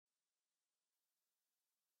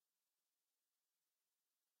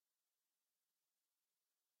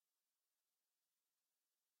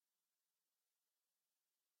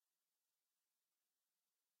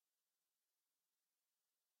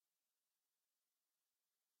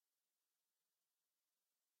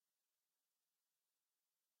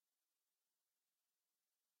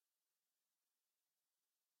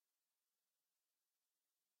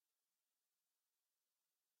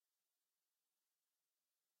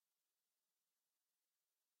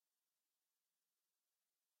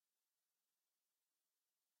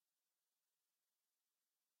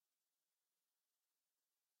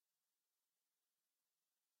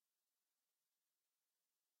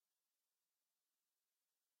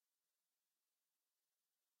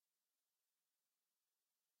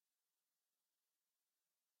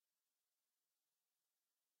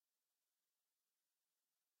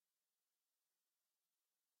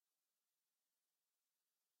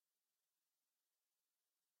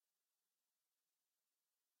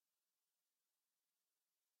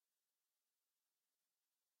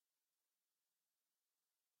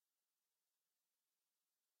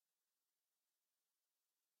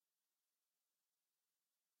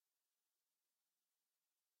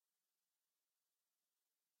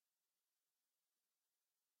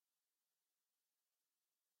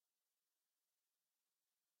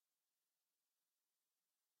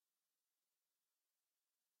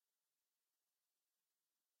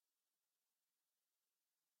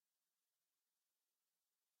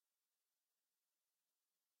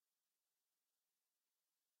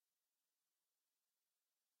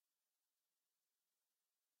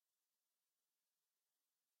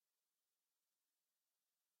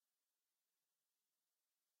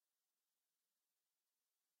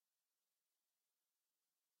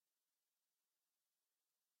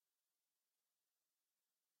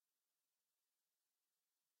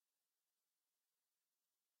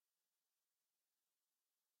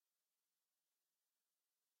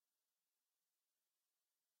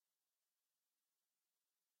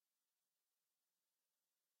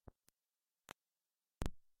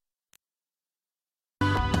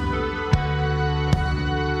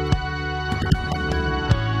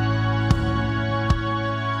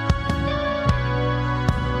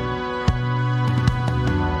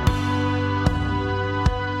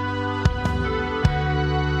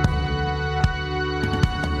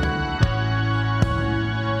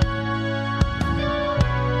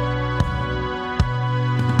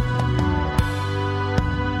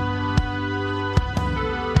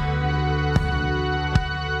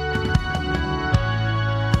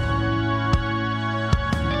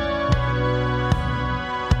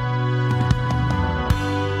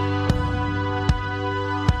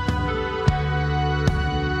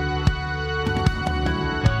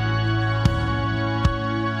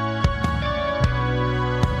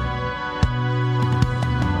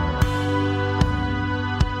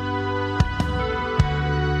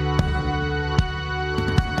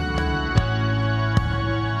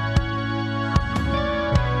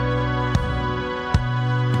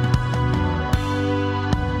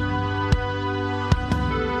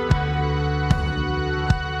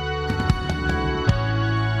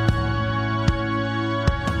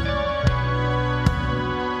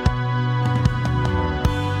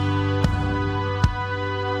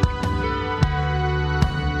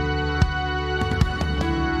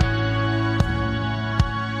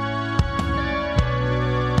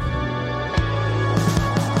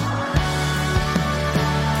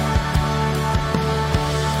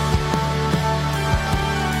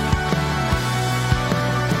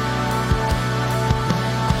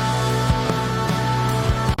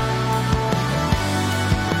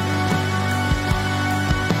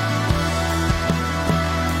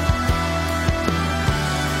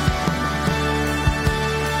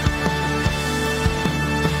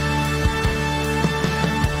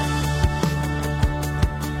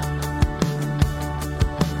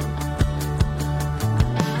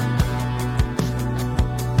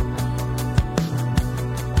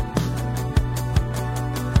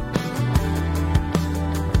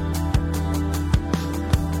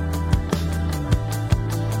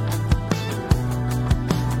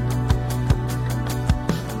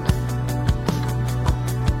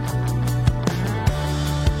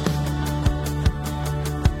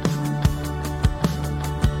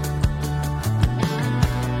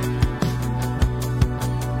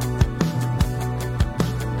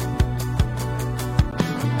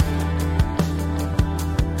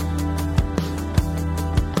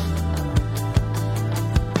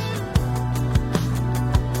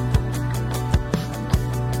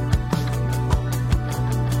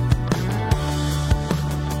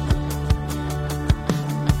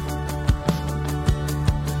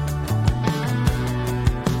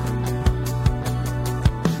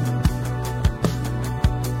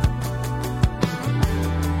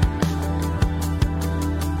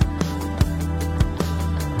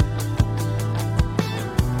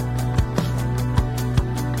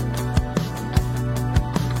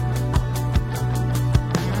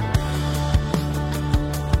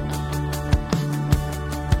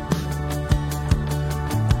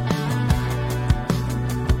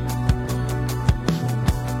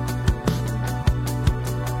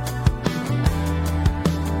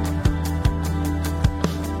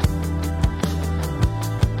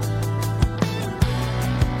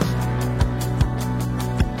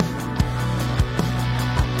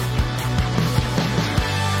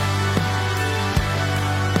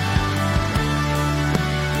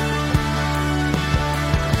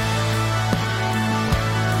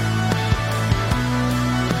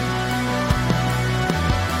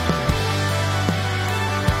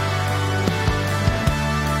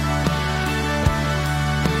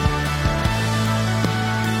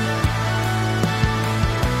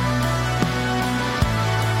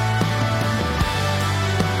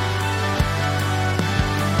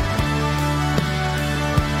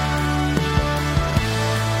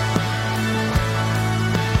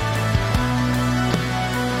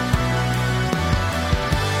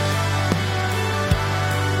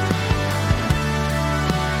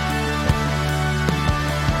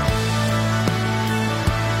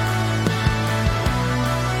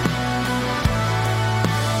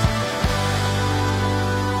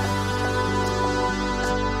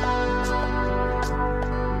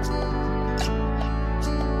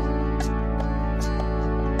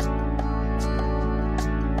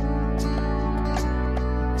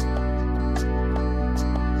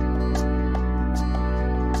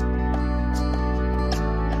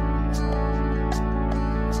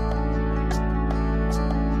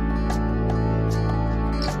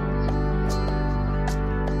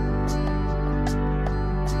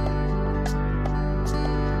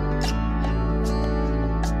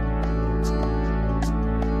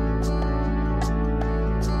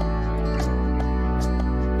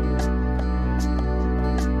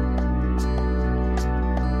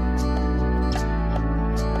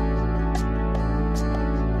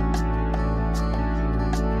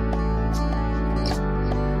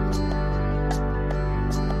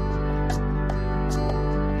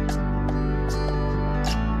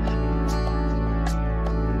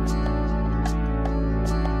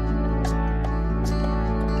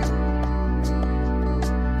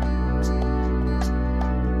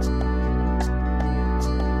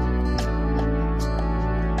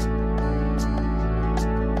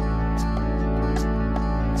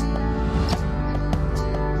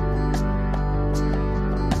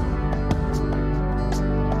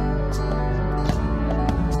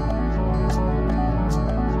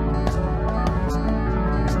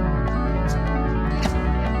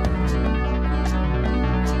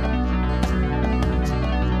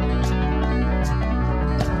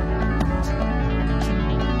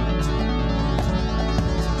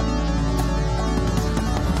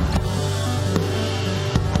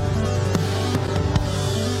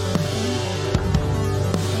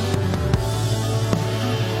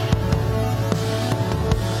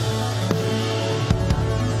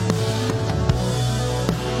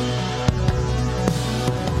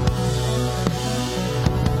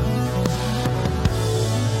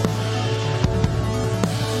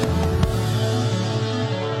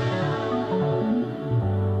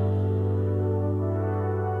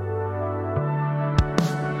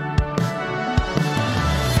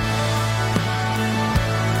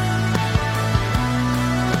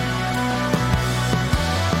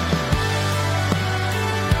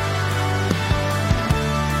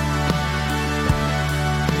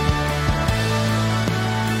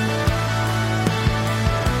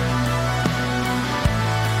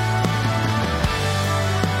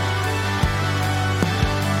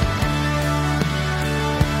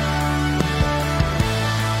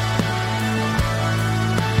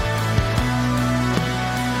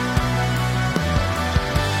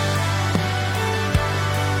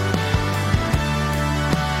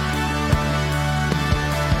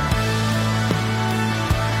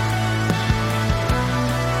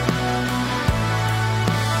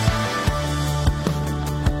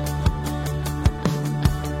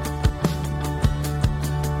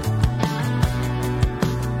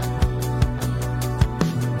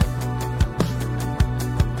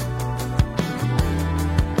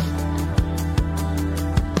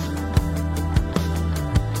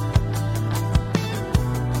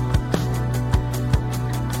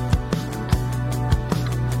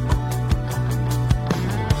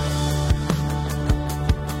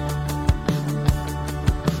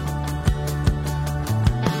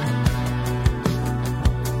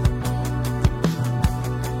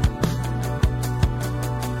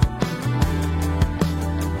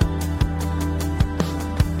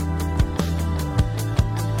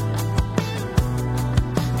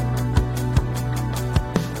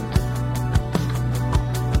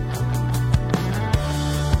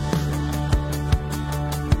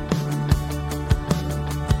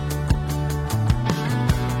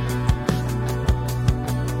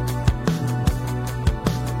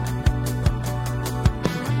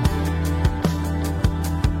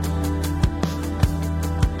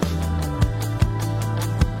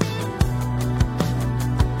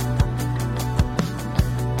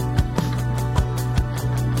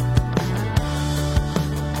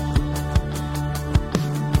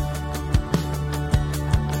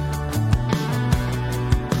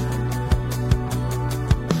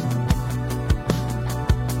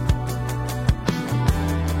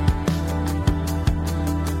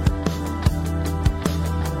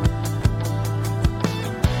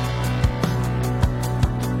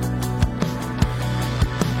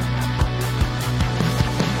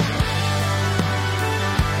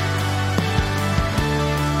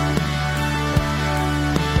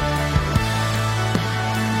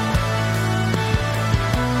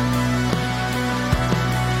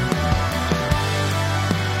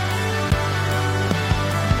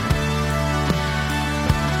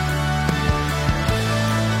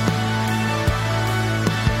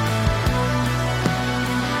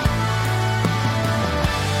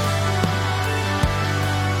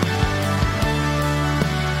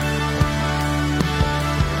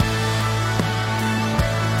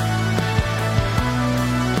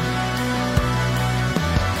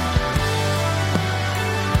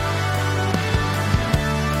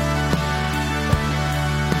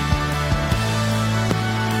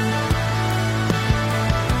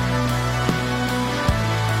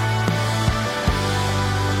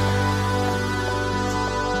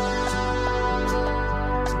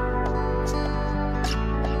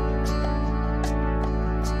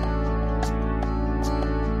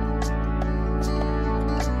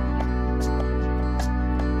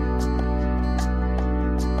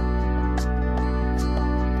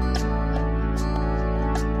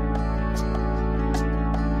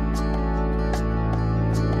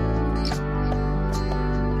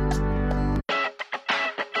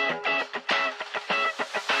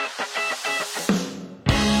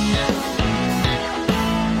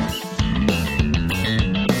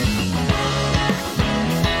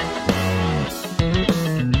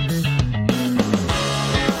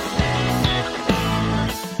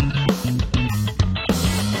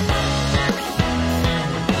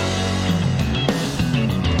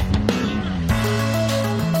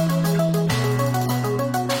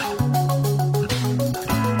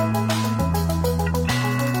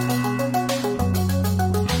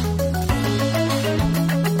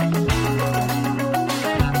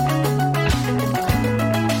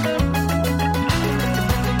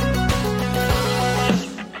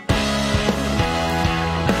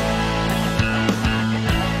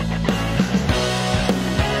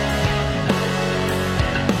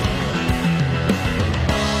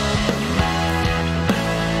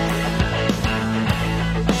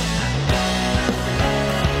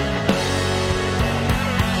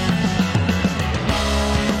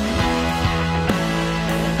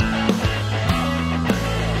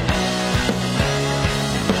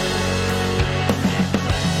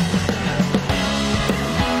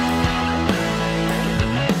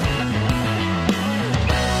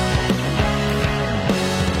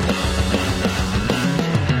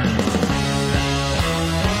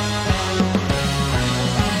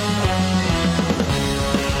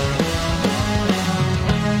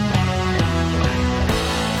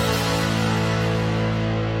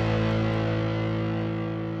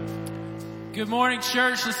Good morning,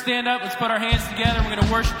 church. Let's stand up. Let's put our hands together. We're going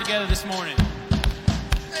to worship together this morning.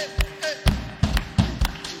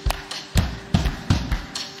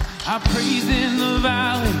 I praise in the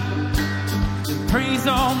valley, and praise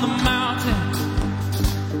on the mountain.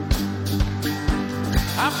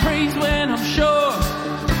 I praise when I'm sure,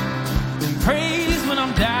 and praise when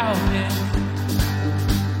I'm doubting.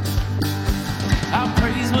 I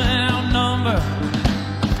praise when outnumbered,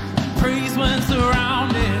 praise when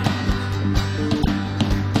surrounded.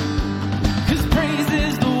 'Cause praise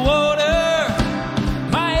is the water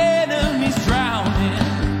my enemies drowning.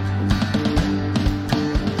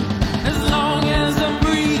 As long as I'm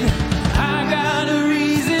breathing, I got a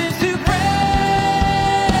reason to praise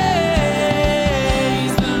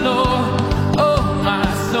the Lord, oh my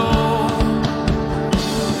soul.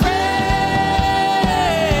 Praise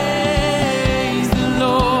the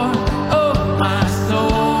Lord, oh my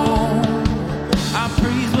soul. I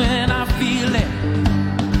praise when I feel it,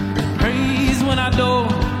 praise when I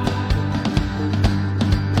don't.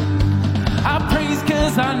 I praise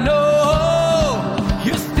 'cause I know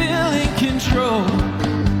you're still in control.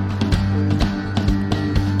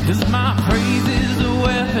 'Cause my praise is a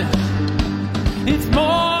weapon, it's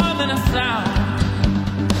more than a sound.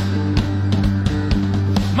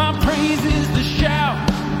 My praise is the shout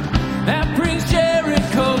that brings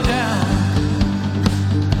Jericho down.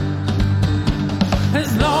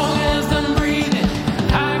 As long as I'm breathing,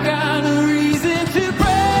 I got a reason to praise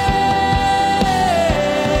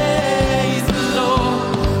the Lord,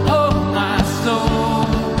 oh my soul.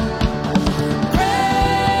 Praise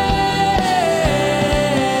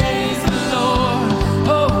the Lord,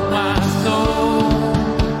 oh my soul.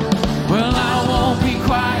 Well, I won't be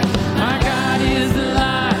quiet, my God is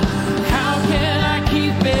alive. How can I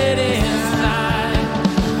keep it inside?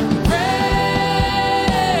 Praise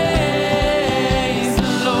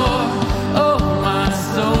the Lord, oh my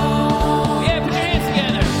soul. Yeah, put your hands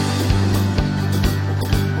together.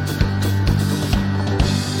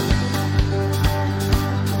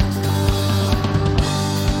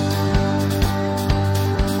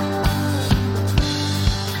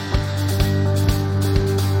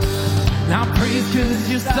 Now praise 'cause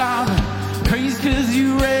you're sovereign, praise 'cause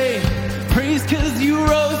you reign, praise 'cause you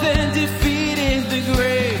rose and defeated the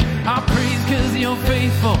grave. I praise 'cause you're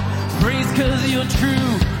faithful, praise 'cause you're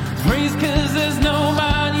true, praise 'cause there's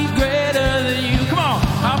nobody greater than you. Come on.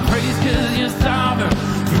 I praise 'cause you're sovereign,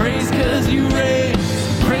 praise 'cause you reign,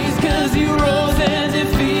 praise 'cause you rose and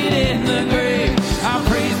defeated the grave. I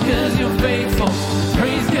praise 'cause you're faithful,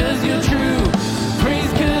 praise 'cause you're true,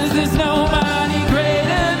 praise 'cause there's nobody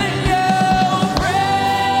greater than you. Praise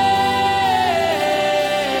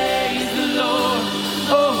the Lord,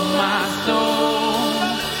 oh my soul.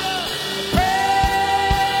 Praise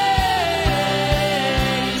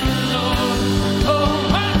the Lord, oh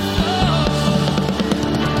my soul.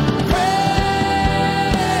 Praise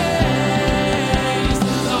the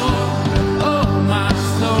Lord, oh my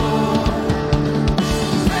soul.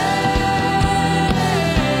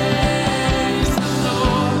 Praise the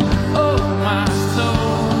Lord, oh my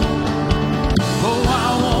soul. Oh, I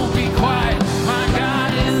won't be quiet, my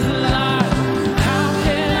God is alive. How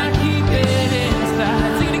can I keep it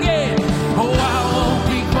inside? Sing it again. Oh, I won't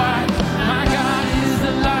be quiet, my God is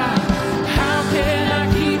alive. How can I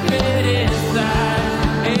keep it inside?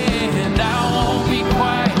 And I won't be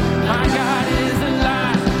quiet, my God is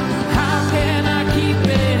alive. How can I keep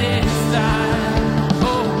it inside?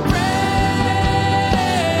 Oh, praise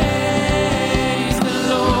the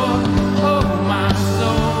Lord, oh my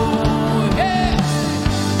soul. Yeah.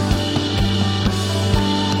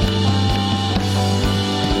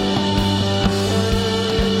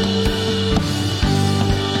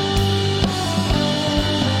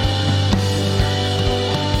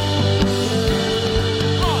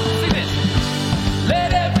 Come on, sing this.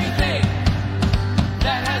 Let everything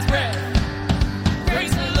that has breath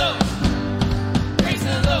praise the Lord. Praise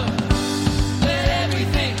the Lord. Let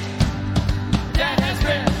everything that has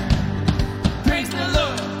breath praise the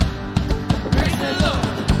Lord. Praise the Lord.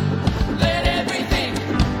 Let everything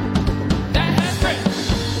that has breath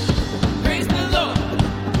praise the Lord.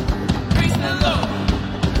 Praise the Lord.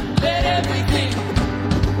 Let everything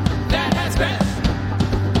that has breath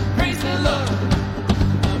praise the Lord.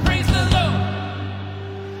 Praise the Lord.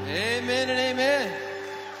 Amen and amen.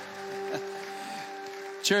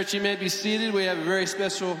 Church, you may be seated. We have a very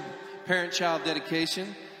special parent-child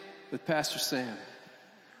dedication with Pastor Sam.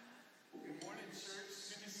 Good morning, church.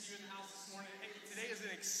 Good to see you in the house this morning. Hey, today is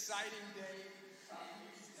an exciting day. We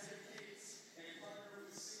dedicate a partner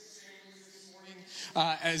with the 6 families this morning.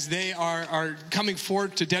 as they are coming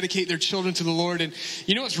forward to dedicate their children to the Lord. And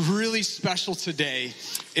you know what's really special today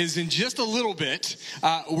is in just a little bit,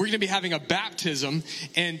 we're going to be having a baptism,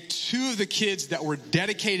 and 2 of the kids that were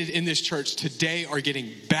dedicated in this church today are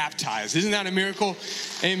getting baptized. Isn't that a miracle?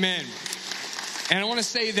 Amen. And I want to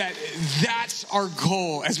say that that's our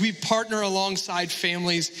goal as we partner alongside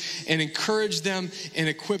families and encourage them and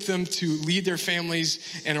equip them to lead their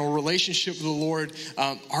families in a relationship with the Lord.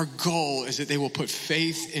 Our goal is that they will put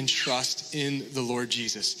faith and trust in the Lord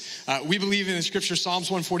Jesus. We believe in the scripture, Psalms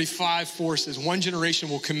 145:4 says, one generation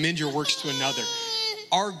will commend your works to another.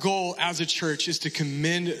 Our goal as a church is to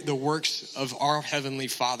commend the works of our Heavenly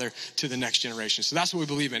Father to the next generation. So that's what we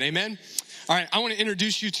believe in. Amen. All right, I want to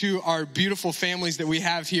introduce you to our beautiful families that we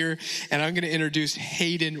have here, and I'm going to introduce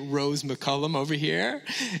Hayden Rose McCullum over here,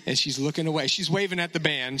 and she's looking away. She's waving at the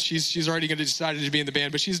band. She's already going to decide to be in the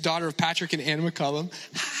band, but she's daughter of Patrick and Anna McCullum.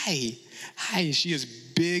 Hi. She has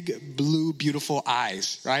big, blue, beautiful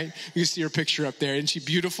eyes, right? You can see her picture up there. Isn't she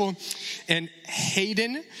beautiful? And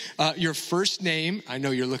Hayden, your first name, I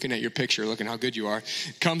know you're looking at your picture, looking how good you are,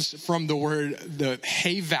 comes from the word, the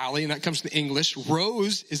Hay Valley, and that comes from English.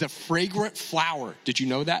 Rose is a fragrant flower. Did you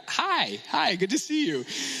know that? Hi, good to see you.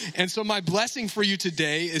 And so my blessing for you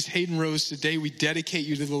today is, Hayden Rose, today we dedicate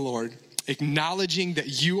you to the Lord, acknowledging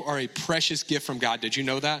that you are a precious gift from God. Did you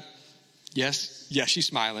know that? Yes? Yeah, she's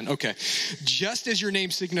smiling. Okay. Just as your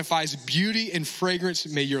name signifies beauty and fragrance,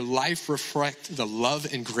 may your life reflect the love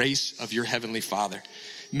and grace of your Heavenly Father.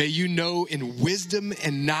 May you know in wisdom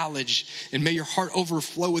and knowledge, and may your heart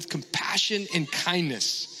overflow with compassion and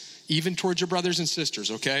kindness, even towards your brothers and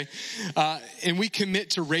sisters, okay? And we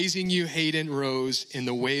commit to raising you, Hayden Rose, in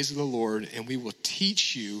the ways of the Lord, and we will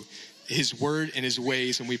teach you His word and His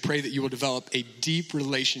ways, and we pray that you will develop a deep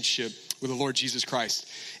relationship with the Lord Jesus Christ.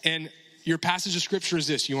 And your passage of scripture is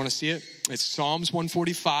this. You want to see it? It's Psalms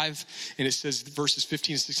 145, and it says, verses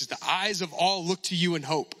 15 and 16, the eyes of all look to you in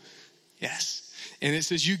hope. Yes. And it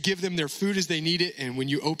says, you give them their food as they need it, and when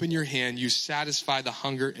you open your hand, you satisfy the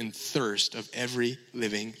hunger and thirst of every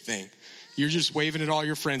living thing. You're just waving at all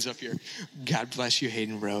your friends up here. God bless you,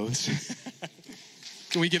 Hayden Rose.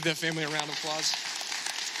 Can we give that family a round of applause?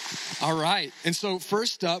 All right. And so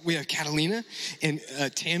first up, we have Catalina and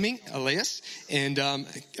Tammy Elias. And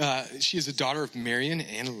she is a daughter of Marion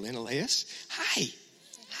and Lynn Elias. Hi.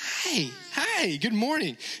 Good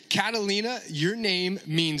morning. Catalina, your name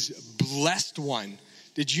means blessed one.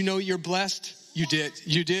 Did you know you're blessed? You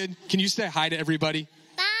did. Can you say hi to everybody?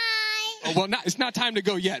 Oh, well, it's not time to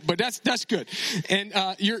go yet, but that's good. And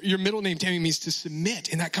your middle name, Tammy, means to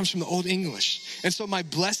submit, and that comes from the Old English. And so my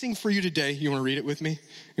blessing for you today, you want to read it with me?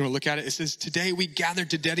 You want to look at it? It says, today we gather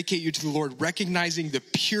to dedicate you to the Lord, recognizing the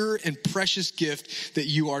pure and precious gift that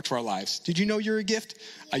you are to our lives. Did you know you're a gift?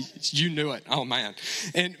 You knew it. Oh, man.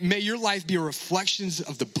 And may your life be a reflection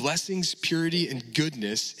of the blessings, purity, and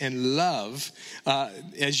goodness and love.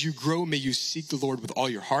 As you grow, may you seek the Lord with all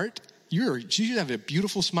your heart. You have a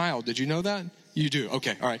beautiful smile. Did you know that? You do.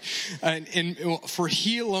 Okay. All right. And for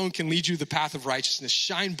He alone can lead you the path of righteousness.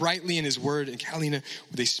 Shine brightly in His word. And Catalina,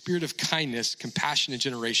 with a spirit of kindness, compassion, and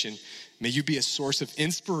generation, may you be a source of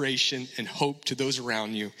inspiration and hope to those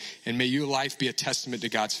around you. And may your life be a testament to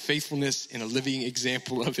God's faithfulness and a living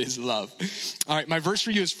example of His love. All right. My verse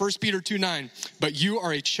for you is 1 Peter 2:9. But you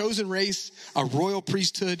are a chosen race, a royal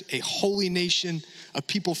priesthood, a holy nation, a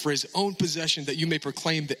people for His own possession, that you may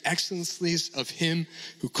proclaim the excellencies of Him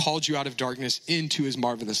who called you out of darkness into His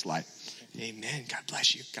marvelous light. Amen. God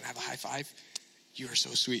bless you. Can I have a high five? You are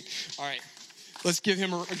so sweet. All right. Let's give her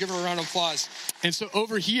a round of applause. And so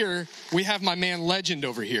over here, we have my man Legend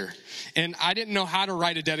over here. And I didn't know how to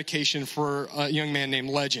write a dedication for a young man named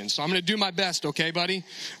Legend. So I'm going to do my best, okay, buddy?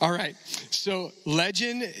 All right. So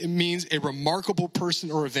Legend means a remarkable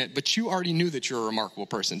person or event. But you already knew that you're a remarkable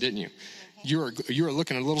person, didn't you? You are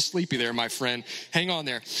looking a little sleepy there, my friend. Hang on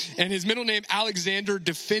there. And his middle name, Alexander,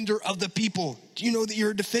 defender of the people. Do you know that you're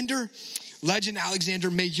a defender? Legend Alexander,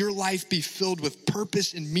 may your life be filled with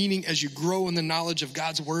purpose and meaning as you grow in the knowledge of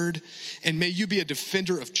God's word. And may you be a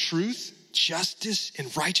defender of truth, justice,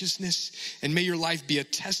 and righteousness. And may your life be a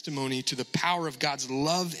testimony to the power of God's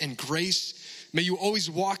love and grace. May you always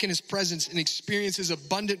walk in His presence and experience His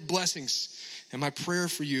abundant blessings. And my prayer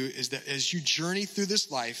for you is that as you journey through this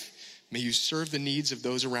life, may you serve the needs of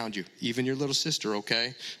those around you, even your little sister,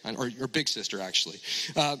 okay? Or your big sister, actually.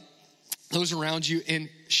 Those around you, and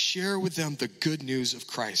share with them the good news of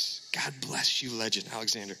Christ. God bless you, Legend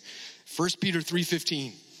Alexander. 1 Peter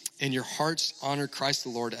 3:15. and your hearts honor Christ the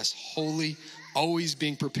Lord as holy, always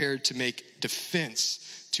being prepared to make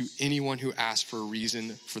defense to anyone who asks for a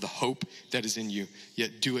reason for the hope that is in you,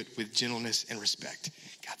 yet do it with gentleness and respect.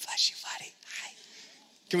 God bless you, buddy. Hi.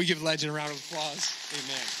 Can we give Legend a round of applause?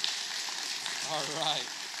 Amen.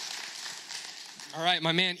 All right,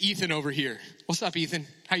 my man Ethan over here. What's up, Ethan?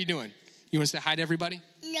 How you doing? You want to say hi to everybody?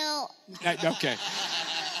 No. Okay.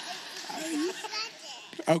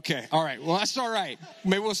 Okay, all right. Well, that's all right.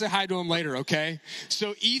 Maybe we'll say hi to him later, okay?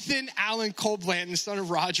 So Ethan Allen Cole Blanton, son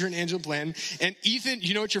of Roger and Angela Blanton. And Ethan,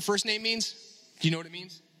 you know what your first name means? Do you know what it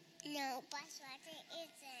means? No, but what it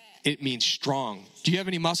isn't. It means strong. Do you have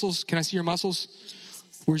any muscles? Can I see your muscles?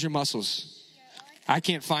 Where's your muscles? I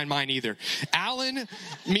can't find mine either. Allen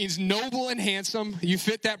means noble and handsome. You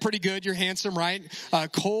fit that pretty good. You're handsome, right?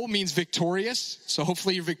 Cole means victorious. So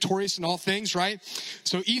hopefully you're victorious in all things, right?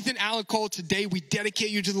 So Ethan Allen Cole, today we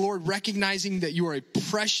dedicate you to the Lord, recognizing that you are a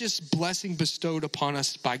precious blessing bestowed upon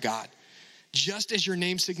us by God. Just as your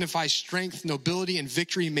name signifies strength, nobility, and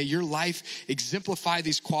victory, may your life exemplify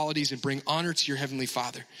these qualities and bring honor to your Heavenly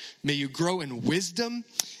Father. May you grow in wisdom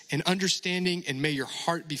and understanding, and may your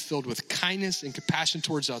heart be filled with kindness and compassion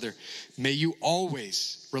towards others. May you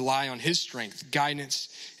always rely on His strength, guidance,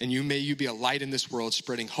 and may you be a light in this world,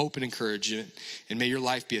 spreading hope and encouragement, and may your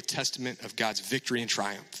life be a testament of God's victory and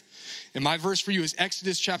triumph. And my verse for you is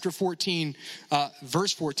Exodus chapter 14,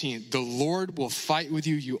 verse 14. The Lord will fight with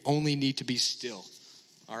you. You only need to be still.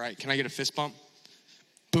 All right, can I get a fist bump?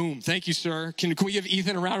 Boom, thank you, sir. Can we give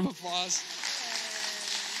Ethan a round of applause?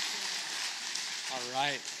 All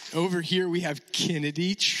right. Over here we have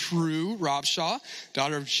Kennedy True Robshaw,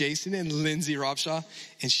 daughter of Jason and Lindsay Robshaw,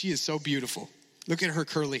 and she is so beautiful. Look at her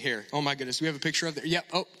curly hair. Oh my goodness, we have a picture of there. Yep.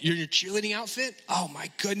 Oh, you're in your cheerleading outfit? Oh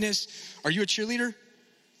my goodness. Are you a cheerleader?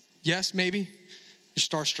 Yes, maybe? You're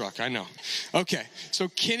starstruck, I know. Okay, so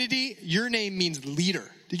Kennedy, your name means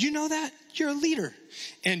leader. Did you know that? You're a leader.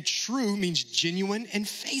 And true means genuine and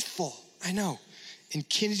faithful. I know. And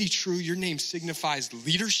Kennedy True, your name signifies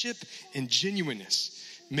leadership and genuineness.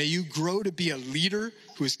 May you grow to be a leader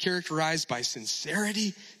who is characterized by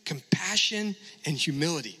sincerity, compassion, and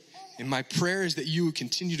humility. And my prayer is that you will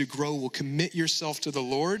continue to grow, will commit yourself to the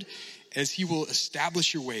Lord as He will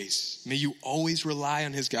establish your ways. May you always rely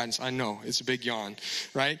on His guidance. I know, it's a big yawn,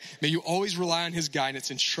 right? May you always rely on His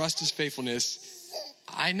guidance and trust His faithfulness.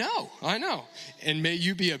 I know. And may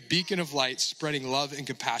you be a beacon of light, spreading love and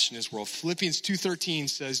compassion in this world. Philippians 2:13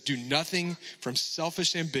 says, do nothing from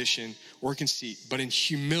selfish ambition or conceit, but in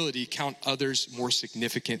humility count others more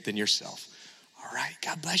significant than yourself. All right,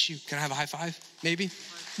 God bless you. Can I have a high five? Maybe?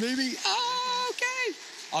 Oh, okay.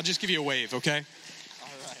 I'll just give you a wave, okay?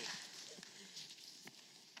 All right.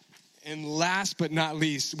 And last but not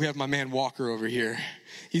least, we have my man Walker over here.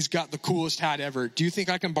 He's got the coolest hat ever. Do you think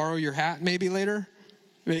I can borrow your hat maybe later?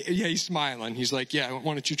 Yeah, he's smiling. He's like, yeah,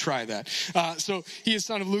 why don't you try that? So he is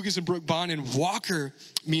son of Lucas and Brooke Bond, and Walker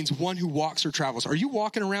means one who walks or travels. Are you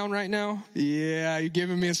walking around right now? Yeah, you're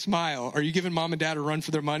giving me a smile. Are you giving mom and dad a run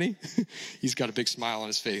for their money? He's got a big smile on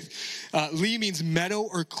his face. Lee means meadow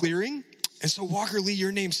or clearing. And so Walker Lee,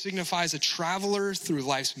 your name signifies a traveler through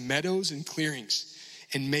life's meadows and clearings.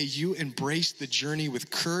 And may you embrace the journey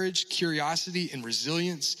with courage, curiosity, and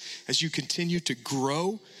resilience as you continue to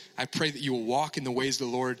grow. I pray that you will walk in the ways of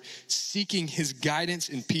the Lord, seeking His guidance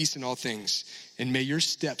and peace in all things. And may your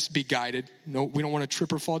steps be guided. No, we don't want to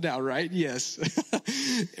trip or fall down, right? Yes.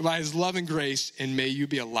 By His love and grace, and may you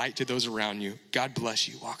be a light to those around you. God bless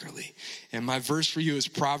you, Walker Lee. And my verse for you is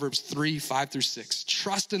Proverbs 3:5-6.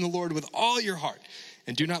 Trust in the Lord with all your heart,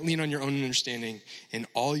 and do not lean on your own understanding. In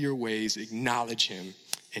all your ways, acknowledge Him,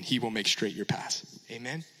 and He will make straight your paths.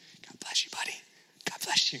 Amen. God bless you, buddy. God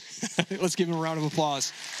bless you. Let's give him a round of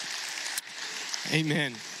applause.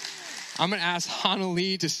 Amen. I'm going to ask Hannah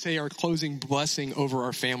Lee to say our closing blessing over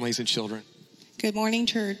our families and children. Good morning,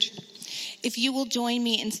 church. If you will join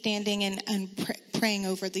me in standing and praying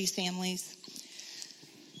over these families.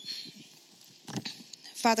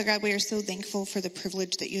 Father God, we are so thankful for the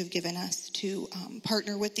privilege that you have given us to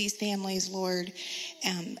partner with these families, Lord,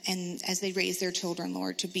 and as they raise their children,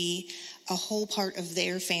 Lord, to be a whole part of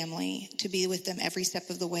their family, to be with them every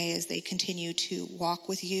step of the way as they continue to walk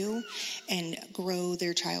with you and grow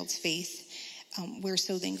their child's faith. We're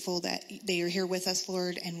so thankful that they are here with us,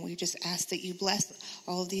 Lord, and we just ask that you bless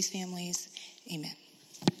all of these families. Amen.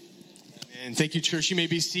 And thank you, church. You may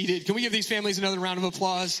be seated. Can we give these families another round of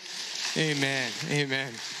applause? Amen.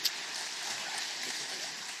 Amen.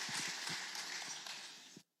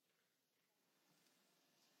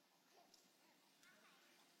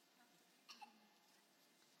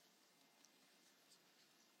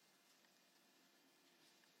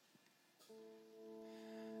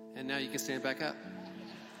 And now you can stand back up.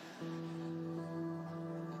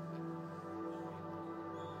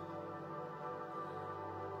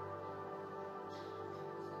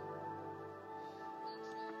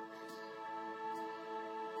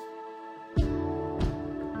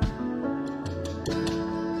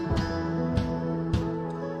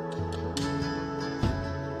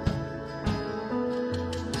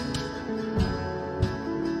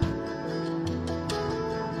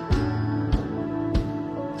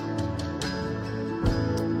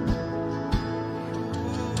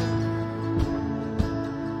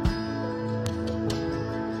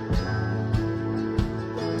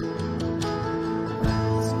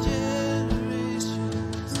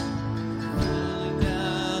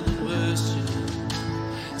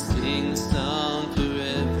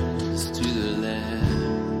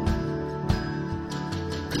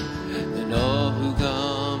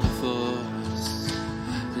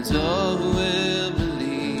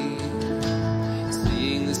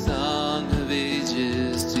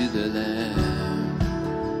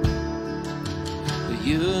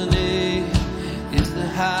 Your name is the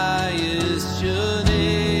highest, your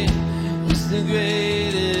name is the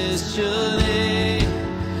greatest, your name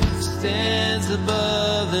stands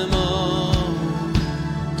above them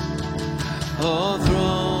all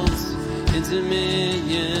thrones and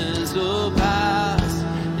dominions, all powers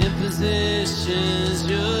and positions,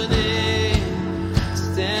 your name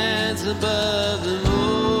stands above them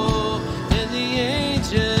all, and the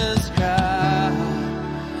angels cry,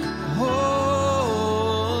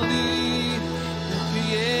 holy, the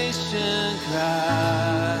creation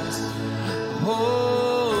cries,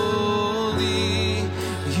 holy,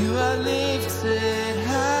 you are lifted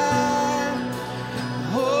high,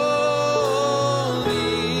 holy,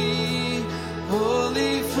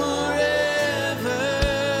 holy forever.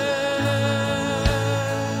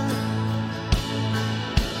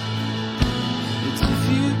 It's if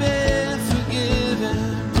you've been forgiven,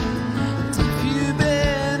 it's if you've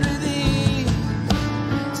been redeemed,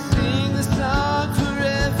 sing the song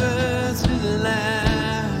forever to the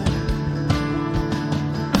Lamb.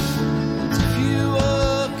 It's if you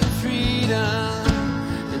walk in freedom,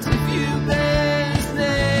 it's if you bear His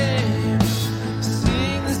name,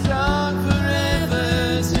 sing the song forever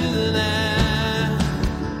to the Lamb.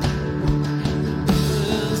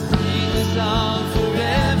 We'll sing the song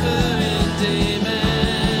forever and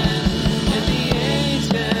amen. And the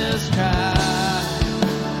angels cry,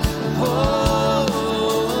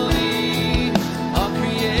 holy, all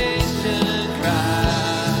creation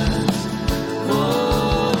cries,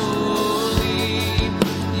 holy,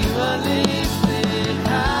 you are lifted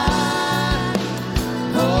high,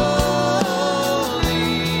 holy,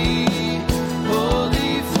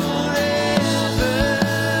 holy forever.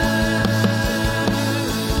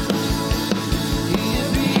 Hear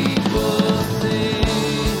people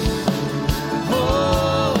sing,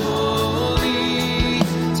 holy,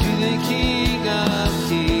 to the King of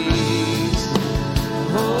Kings,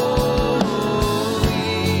 holy,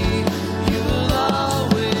 you will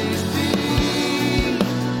always be,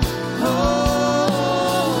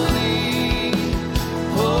 holy,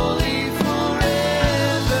 holy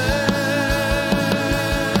forever.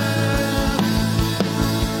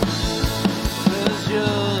 'Cause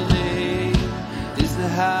your name is the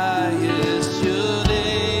highest, your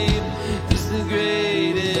name is the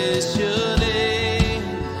greatest, your name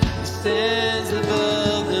stands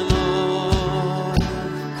above them all,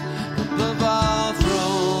 above all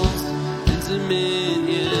thrones and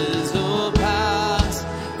dominions, all powers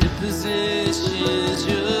and positions,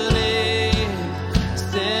 your name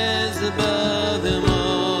stands above them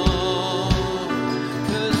all.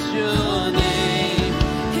 'Cause your name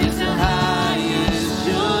is the highest,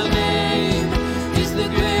 your name is the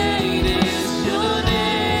greatest,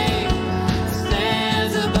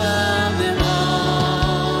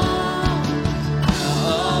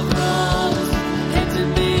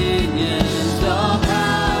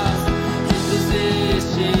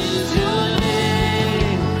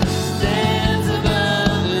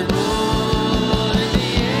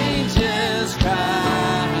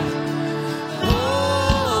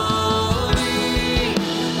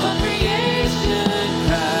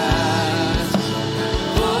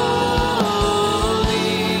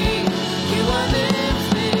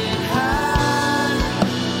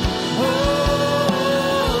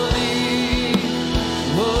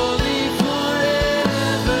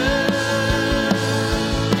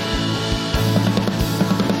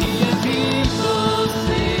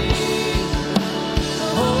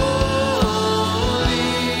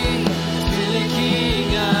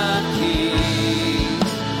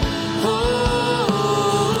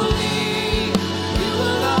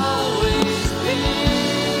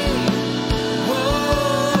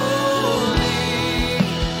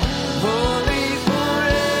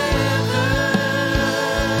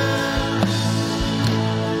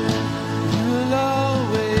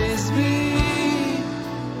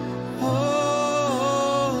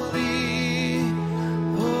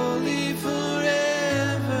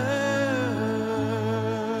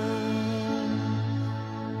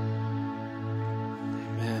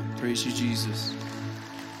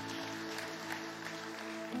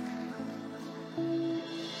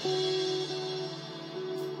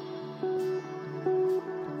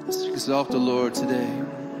 exalt the Lord today.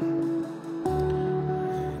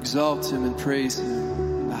 Exalt him and praise him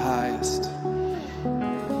in the highest.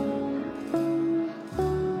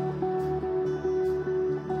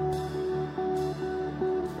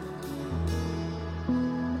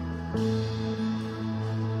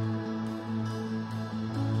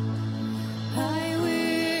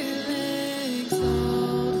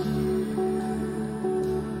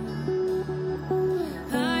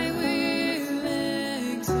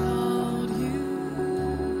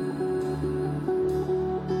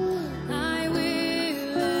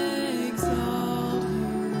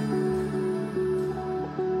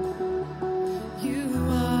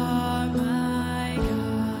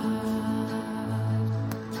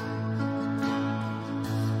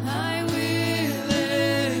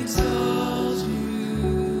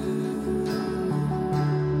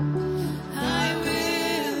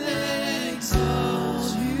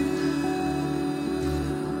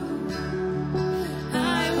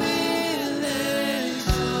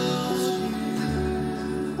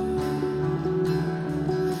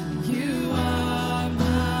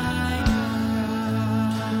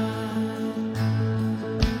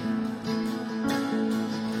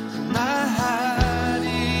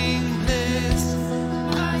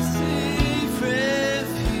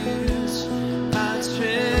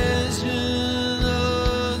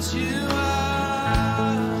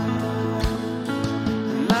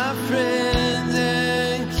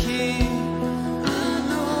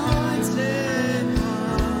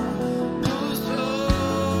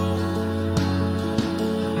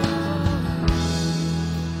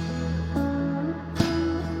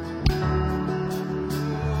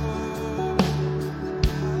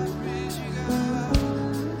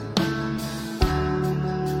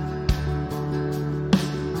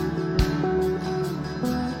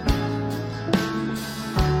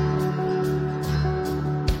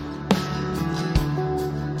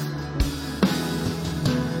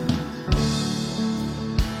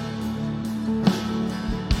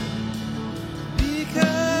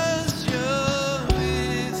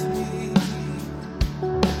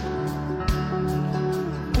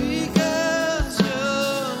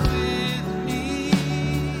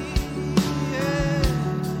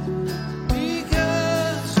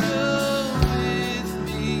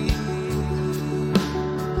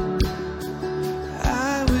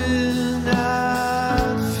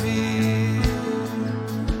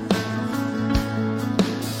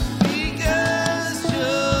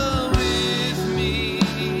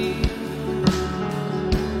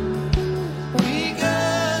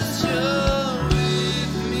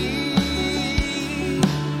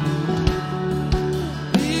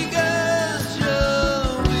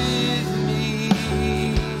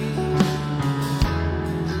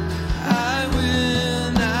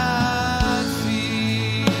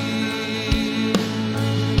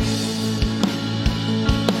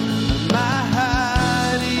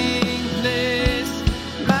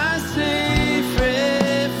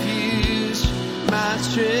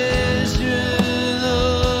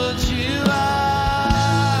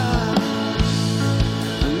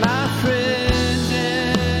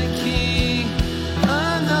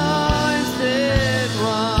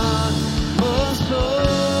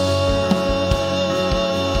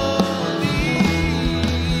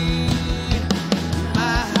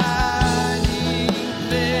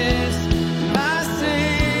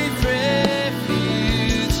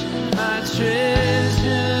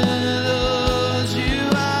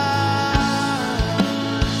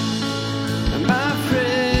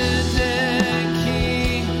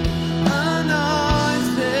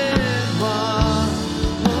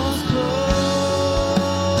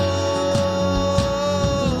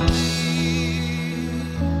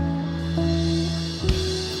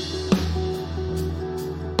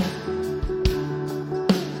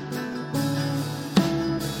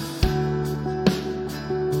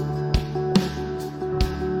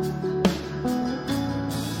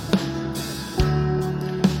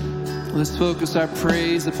 Let's focus our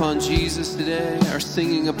praise upon Jesus today, our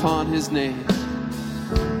singing upon his name.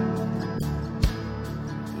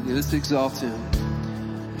 Let's exalt him.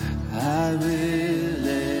 I will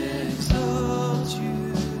exalt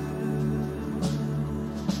you.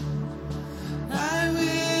 I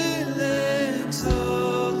will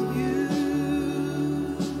exalt you.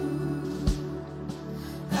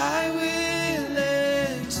 I will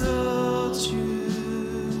exalt you.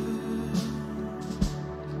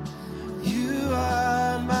 You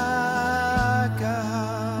are my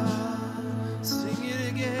God. Sing it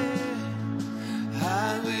again.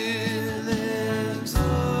 I will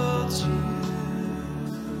exalt you.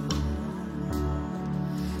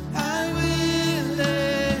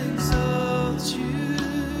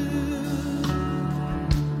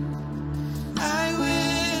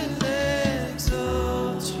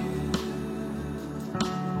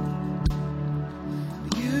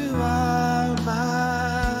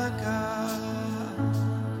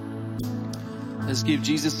 Let's give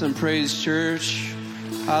Jesus some praise, church.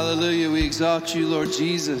 Hallelujah. We exalt you, Lord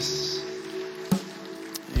Jesus.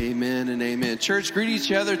 Amen and amen. Church, greet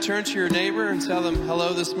each other. Turn to your neighbor and tell them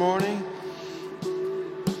hello this morning.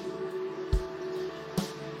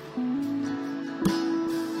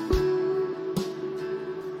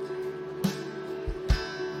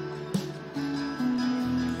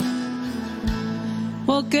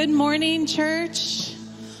 Well, good morning, church.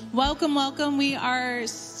 Welcome, welcome. We are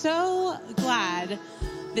so glad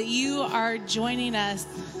that you are joining us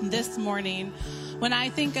this morning. When I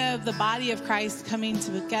think of the body of Christ coming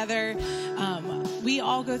together, we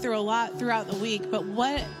all go through a lot throughout the week, but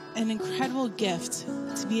what an incredible gift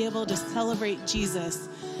to be able to celebrate Jesus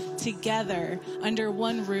together under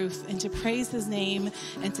one roof and to praise his name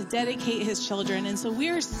and to dedicate his children. And so we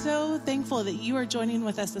are so thankful that you are joining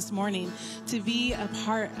with us this morning to be a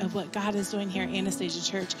part of what God is doing here at Anastasia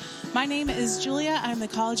Church. My name is Julia. I'm the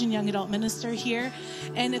college and young adult minister here.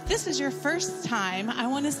 And if this is your first time, I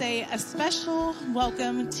want to say a special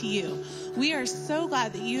welcome to you. We are so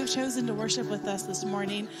glad that you have chosen to worship with us this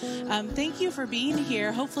morning. Thank you for being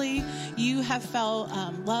here. Hopefully you have felt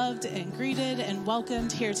loved and greeted and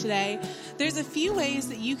welcomed here today. There's a few ways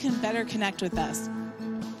that you can better connect with us.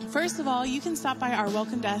 First of all, you can stop by our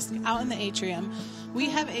welcome desk out in the atrium. We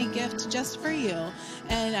have a gift just for you,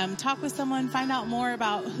 and talk with someone, find out more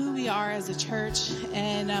about who we are as a church,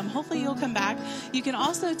 and hopefully you'll come back. You can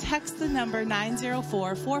also text the number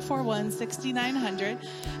 904-441-6900,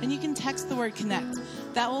 and you can text the word connect.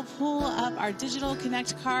 That will pull up our digital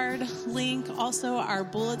connect card link, also our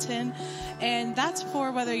bulletin, and that's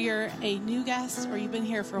for whether you're a new guest or you've been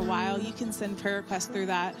here for a while. You can send prayer requests through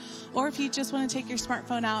that, or if you just want to take your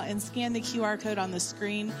smartphone out and scan the QR code on the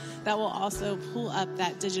screen, that will also pull up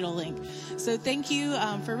that digital link. So thank you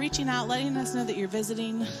for reaching out, letting us know that you're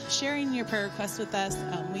visiting, sharing your prayer requests with us.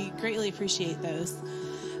 We greatly appreciate those.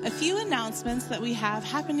 A few announcements that we have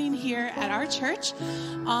happening here at our church.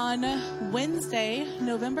 On Wednesday,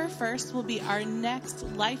 November 1st, will be our next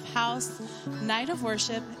Lifehouse night of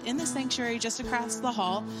worship in the sanctuary just across the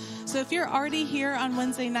hall. So if you're already here on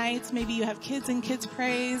Wednesday nights, maybe you have kids in Kids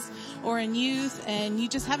Praise or in youth, and you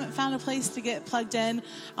just haven't found a place to get plugged in,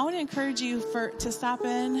 I want to encourage you to stop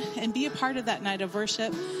in and be a part of that night of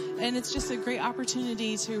worship. And it's just a great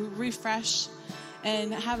opportunity to refresh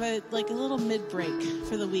and have a little mid-break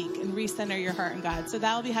for the week and recenter your heart in God. So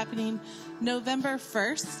that will be happening November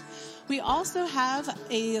 1st. We also have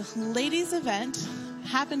a ladies event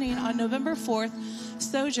happening on November 4th,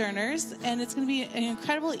 Sojourners, and it's going to be an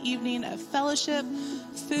incredible evening of fellowship,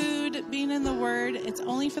 food, being in the Word. It's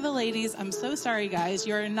only for the ladies. I'm so sorry, guys.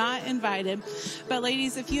 You're not invited. But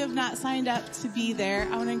ladies, if you have not signed up to be there,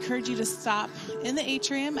 I want to encourage you to stop in the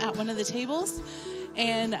atrium at one of the tables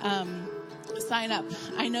and sign up.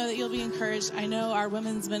 I know that you'll be encouraged. I know our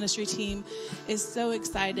women's ministry team is so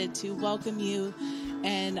excited to welcome you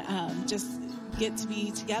and just get to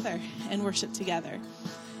be together and worship together.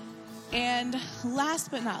 And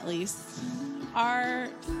last but not least, our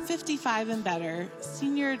 55 and better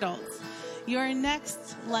senior adults. Your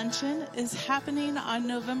next luncheon is happening on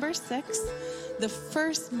November 6th, the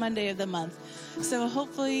first Monday of the month. So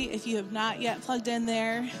hopefully, if you have not yet plugged in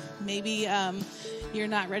there, maybe you're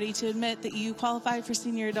not ready to admit that you qualify for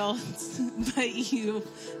senior adults, but you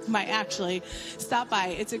might actually stop by.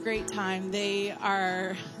 It's a great time. They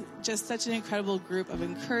are just such an incredible group of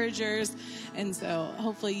encouragers. And so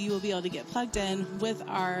hopefully you will be able to get plugged in with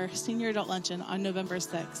our senior adult luncheon on November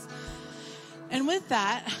 6th. And with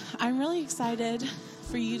that, I'm really excited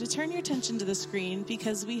for you to turn your attention to the screen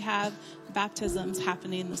because we have baptisms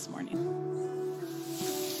happening this morning.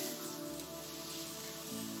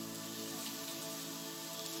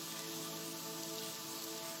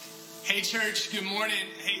 Hey church, good morning.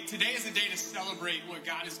 Hey, today is a day to celebrate what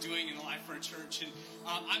God is doing in the life of our church. And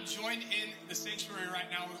I'm joined in the sanctuary right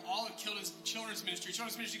now with all of children's ministry.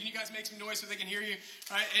 Children's ministry, can you guys make some noise so they can hear you?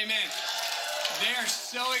 All right, amen. They are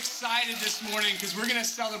so excited this morning because we're going to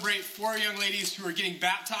celebrate 4 young ladies who are getting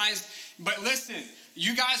baptized. But listen,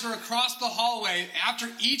 you guys are across the hallway. After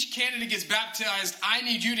each candidate gets baptized, I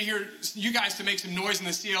need you guys to make some noise in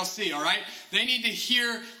the CLC, all right? They need to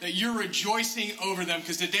hear that you're rejoicing over them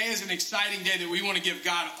because today is an exciting day that we want to give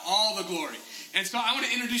God all the glory. And so I want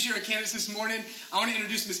to introduce you to our candidates this morning. I want to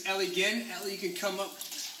introduce Miss Ellie Ginn. Ellie, you can come up.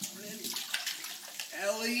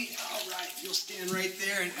 Ellie, all right, you'll stand right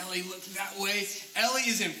there, and Ellie, look that way. Ellie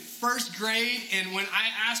is in first grade, and when I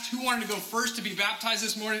asked who wanted to go first to be baptized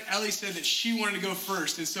this morning, Ellie said that she wanted to go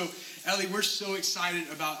first. And so, Ellie, we're so excited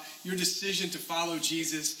about your decision to follow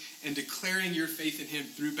Jesus and declaring your faith in him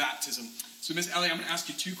through baptism. So, Miss Ellie, I'm going to ask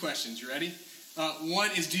you 2 questions. You ready? One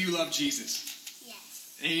is, do you love Jesus? Yes.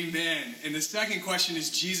 Amen. And the second question is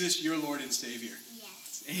Jesus your Lord and Savior?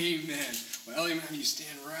 Yes. Amen. Well, Ellie, I'm going to have you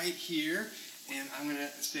stand right here, and I'm going to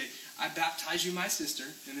say, I baptize you, my sister,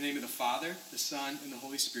 in the name of the Father, the Son, and the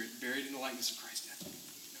Holy Spirit, buried in the likeness of Christ's death.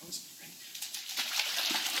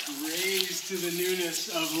 Raised to the newness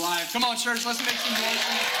of life. Come on, church, let's make some noise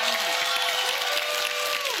for this.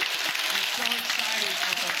 I'm so excited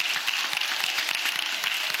for her.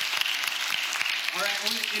 All right, I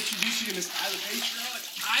want to introduce you to Miss Isla Page.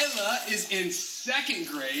 Isla is in second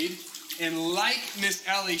grade, and like Miss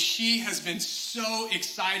Ellie, she has been so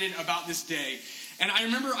excited about this day. And I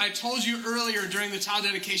remember I told you earlier during the child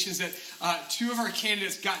dedications that two of our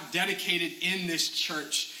candidates got dedicated in this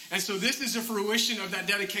church. And so this is a fruition of that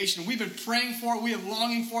dedication. We've been praying for it, we have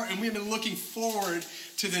longing for it, and we've been looking forward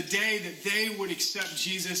to the day that they would accept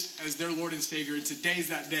Jesus as their Lord and Savior. And today's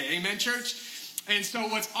that day. Amen, church? And so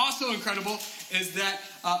what's also incredible is that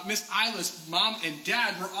Miss Isla's mom and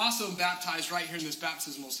dad were also baptized right here in this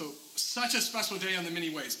baptismal. So such a special day in the many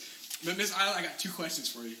ways. But Miss Isla, I got two questions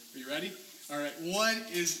for you. Are you ready? All right. One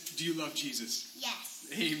is, do you love Jesus? Yes.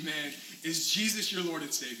 Amen. Is Jesus your Lord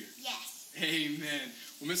and Savior? Yes. Amen.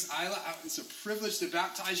 Well, Miss Isla, it's a privilege to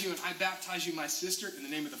baptize you, and I baptize you, my sister, in the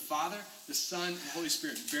name of the Father, the Son, and the Holy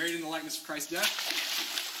Spirit, buried in the likeness of Christ's death.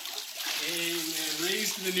 Amen.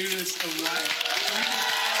 Raised to the newness of life.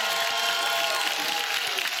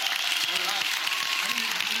 All right. I'm going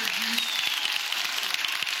to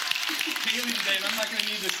introduce Kaylee today, and I'm not going to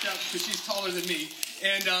need this step because she's taller than me.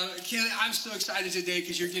 And Kaylee, I'm so excited today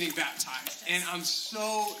because you're getting baptized. And I'm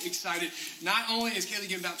so excited. Not only is Kaylee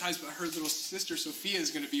getting baptized, but her little sister, Sophia, is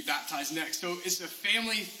going to be baptized next. So it's a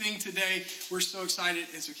family thing today. We're so excited.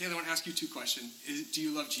 And so, Kaylee, I want to ask you two questions. Do you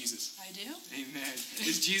love Jesus? I do. Amen.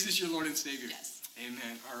 Is Jesus your Lord and Savior? Yes.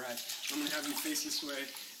 Amen. All right. I'm going to have you face this way.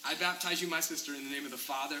 I baptize you, my sister, in the name of the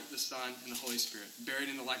Father, the Son, and the Holy Spirit, buried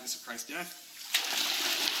in the likeness of Christ's death,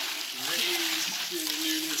 raised to the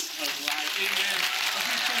newness of life. Amen. Let's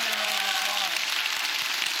just give it a round of applause.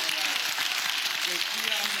 All right.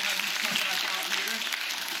 Sophia, I'm going to have you come back out here.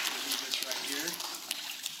 We'll do this right here.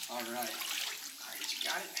 All right. All right, you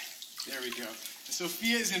got it? There we go.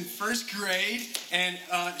 Sophia is in first grade, and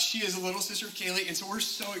she is a little sister of Kaylee, and so we're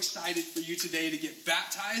so excited for you today to get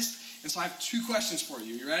baptized. And so I have two questions for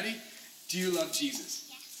you. You ready? Do you love Jesus?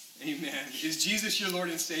 Yes. Amen. Is Jesus your Lord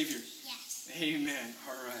and Savior? Yes. Amen.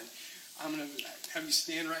 All right. I'm going to have you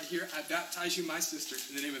stand right here. I baptize you, my sister,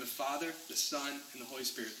 in the name of the Father, the Son, and the Holy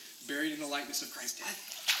Spirit, buried in the likeness of Christ's death.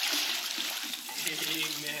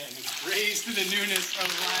 Amen. Raised to the newness of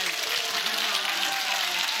life.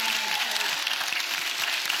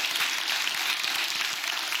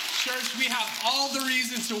 Church, we have all the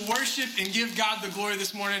reasons to worship and give God the glory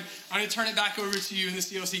this morning. I'm going to turn it back over to you in the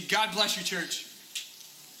CLC. God bless you, church.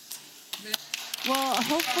 Well,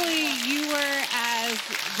 hopefully you were as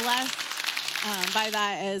blessed by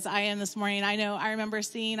that as I am this morning. I remember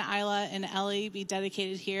seeing Isla and Ellie be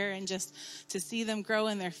dedicated here, and just to see them grow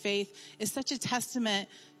in their faith is such a testament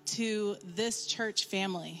to this church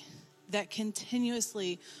family that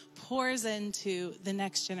continuously pours into the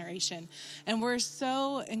next generation. And we're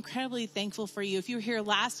so incredibly thankful for you. If you were here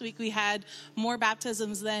last week, we had more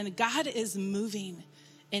baptisms than. God is moving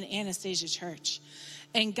in Anastasia Church.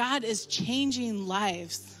 And God is changing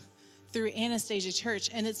lives through Anastasia Church.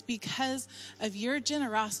 And it's because of your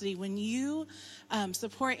generosity. When you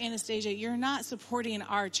support Anastasia, you're not supporting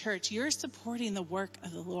our church. You're supporting the work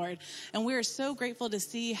of the Lord. And we are so grateful to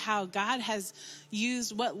see how God has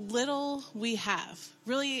used what little we have.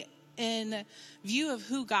 Really, in view of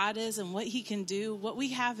who God is and what he can do, what we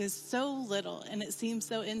have is so little and it seems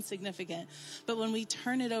so insignificant. But when we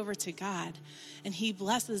turn it over to God and he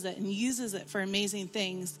blesses it and uses it for amazing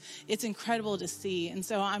things, it's incredible to see. And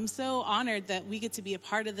so I'm so honored that we get to be a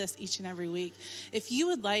part of this each and every week. If you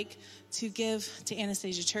would like to give to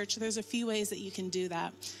Anastasia Church, there's a few ways that you can do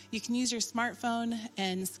that. You can use your smartphone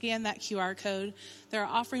and scan that QR code. There are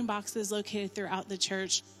offering boxes located throughout the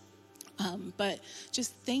church. But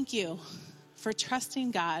just thank you for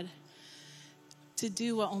trusting God to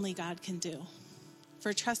do what only God can do,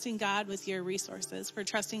 for trusting God with your resources, for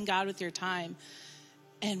trusting God with your time.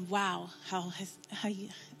 And wow, how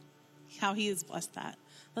he has blessed that.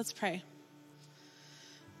 Let's pray.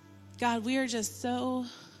 God, we are just so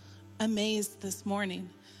amazed this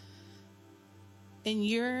morning in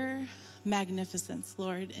your magnificence,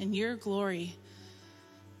 Lord, in your glory.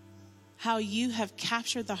 How you have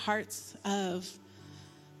captured the hearts of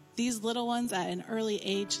these little ones at an early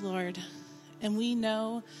age, Lord. And we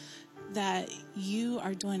know that you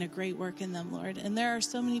are doing a great work in them, Lord. And there are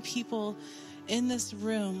so many people in this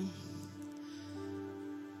room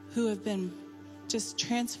who have been just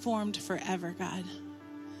transformed forever, God.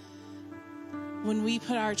 When we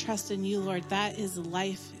put our trust in you, Lord, that is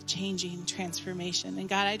life-changing transformation. And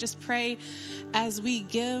God, I just pray as we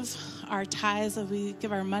give our tithes, as we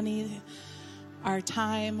give our money, our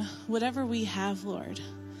time, whatever we have, Lord,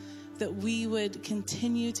 that we would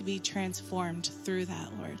continue to be transformed through that,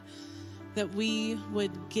 Lord. That we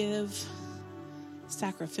would give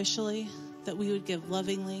sacrificially, that we would give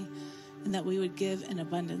lovingly, and that we would give in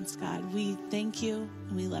abundance, God. We thank you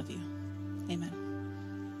and we love you. Amen.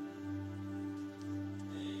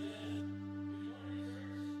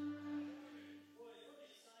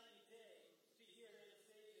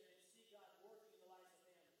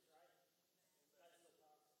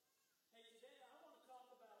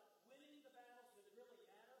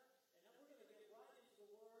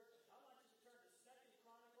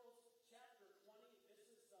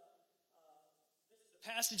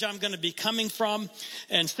 Passage I'm going to be coming from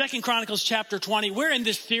in 2 Chronicles chapter 20. We're in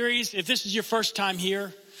this series, if this is your first time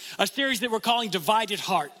here, a series that we're calling Divided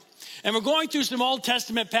Heart. And we're going through some Old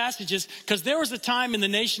Testament passages because there was a time in the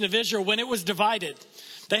nation of Israel when it was divided.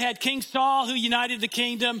 They had King Saul who united the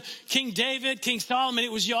kingdom, King David, King Solomon,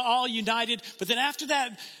 it was all united. But then after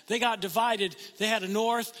that, they got divided. They had a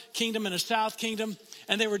north kingdom and a south kingdom,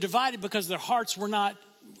 and they were divided because their hearts were not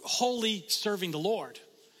wholly serving the Lord.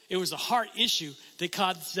 It was a heart issue that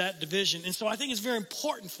caused that division. And so I think it's very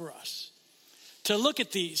important for us to look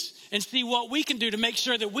at these and see what we can do to make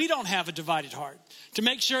sure that we don't have a divided heart, to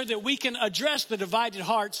make sure that we can address the divided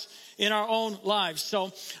hearts in our own lives.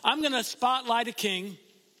 So I'm going to spotlight a king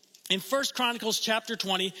in 1 Chronicles chapter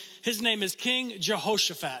 20. His name is King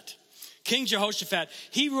Jehoshaphat. King Jehoshaphat,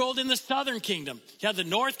 he ruled in the southern kingdom. You have the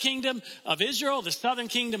north kingdom of Israel, the southern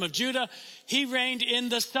kingdom of Judah. He reigned in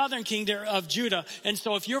the southern kingdom of Judah. And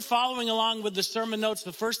so if you're following along with the sermon notes,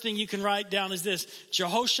 the first thing you can write down is this.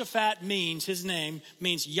 Jehoshaphat means, his name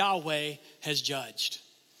means Yahweh has judged.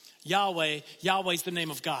 Yahweh is the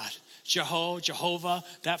name of God. Jehovah,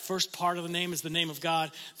 that first part of the name is the name of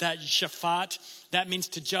God. That Shaphat, that means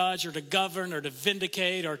to judge or to govern or to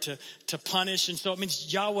vindicate or to punish. And so it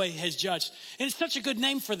means Yahweh has judged. And it's such a good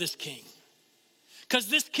name for this king. Because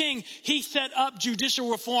this king, he set up judicial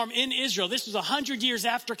reform in Israel. This was 100 years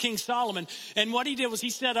after King Solomon. And what he did was he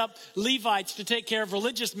set up Levites to take care of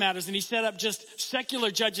religious matters. And he set up just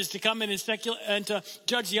secular judges to come in and to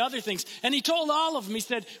judge the other things. And he told all of them, he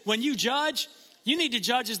said, when you judge, you need to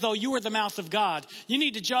judge as though you were the mouth of God. You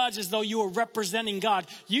need to judge as though you were representing God.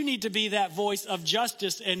 You need to be that voice of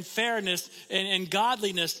justice and fairness and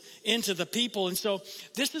godliness into the people. And so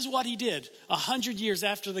this is what he did. 100 years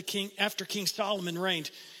after King Solomon reigned,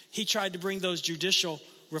 he tried to bring those judicial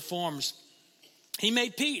reforms. He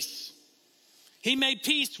made peace. He made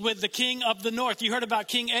peace with the king of the north. You heard about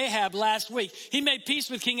King Ahab last week. He made peace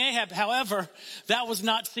with King Ahab. However, that was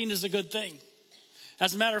not seen as a good thing.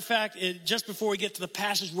 As a matter of fact, just before we get to the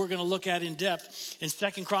passage we're going to look at in depth, in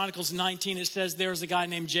 2 Chronicles 19, it says there was a guy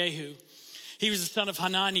named Jehu. He was the son of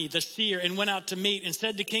Hanani, the seer, and went out to meet and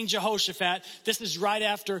said to King Jehoshaphat, this is right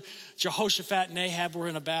after Jehoshaphat and Ahab were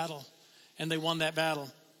in a battle, and they won that battle.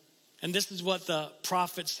 And this is what the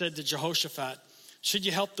prophet said to Jehoshaphat. Should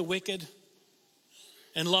you help the wicked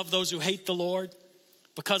and love those who hate the Lord?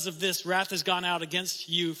 Because of this, wrath has gone out against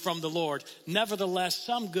you from the Lord. Nevertheless,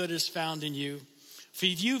 some good is found in you. For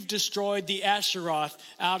you've destroyed the Asheroth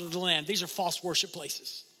out of the land. These are false worship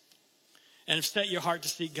places. And have set your heart to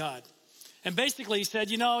seek God. And basically he said,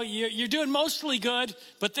 you're doing mostly good,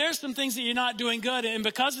 but there's some things that you're not doing good. And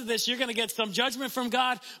because of this, you're going to get some judgment from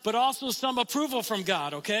God, but also some approval from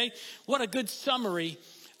God, okay? What a good summary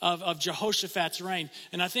of Jehoshaphat's reign.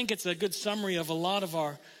 And I think it's a good summary of a lot of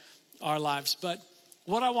our lives. But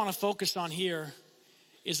what I want to focus on here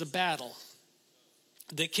is a battle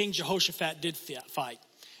that King Jehoshaphat did fight.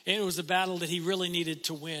 And it was a battle that he really needed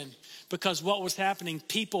to win. Because what was happening,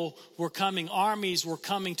 people were coming, armies were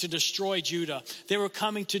coming to destroy Judah. They were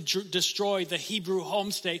coming to destroy the Hebrew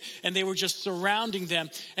home state, and they were just surrounding them.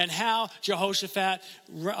 And how Jehoshaphat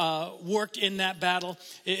worked in that battle,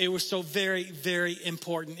 it was so very, very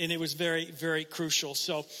important, and it was very, very crucial.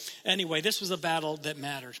 So anyway, this was a battle that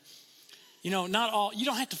mattered. You don't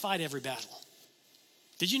have to fight every battle.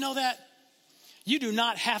 Did you know that? You do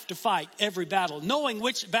not have to fight every battle. Knowing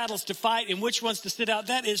which battles to fight and which ones to sit out,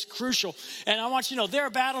 that is crucial. And I want you to know there are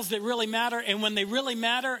battles that really matter. And when they really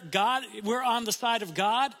matter, we're on the side of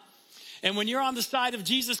God. And when you're on the side of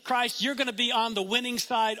Jesus Christ, you're going to be on the winning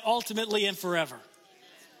side ultimately and forever.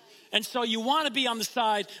 And so you want to be on the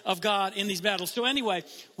side of God in these battles. So anyway,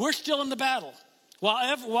 we're still in the battle.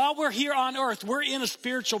 While we're here on earth, we're in a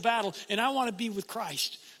spiritual battle. And I want to be with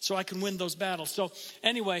Christ. so I can win those battles. So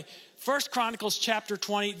anyway, 1 Chronicles chapter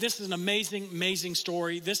 20, this is an amazing, amazing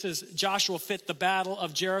story. This is Joshua fit the battle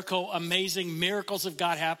of Jericho, amazing miracles of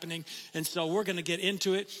God happening. And so we're going to get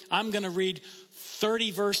into it. I'm going to read 30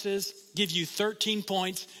 verses, give you 13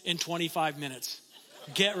 points in 25 minutes.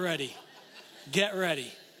 Get ready. Get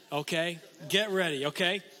ready, okay? Get ready,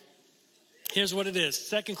 okay? Here's what it is.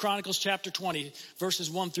 2 Chronicles chapter 20,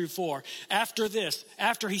 verses 1 through 4. After this,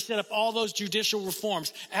 after he set up all those judicial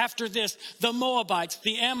reforms, after this, the Moabites,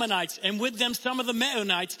 the Ammonites, and with them some of the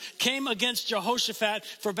Meunites came against Jehoshaphat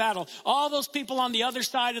for battle. All those people on the other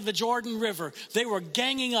side of the Jordan River, they were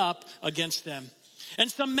ganging up against them.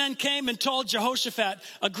 And some men came and told Jehoshaphat,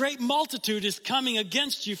 a great multitude is coming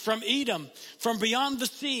against you from Edom, from beyond the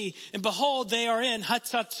sea. And behold, they are in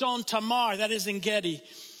Hatzatzon Tamar, that is En Gedi.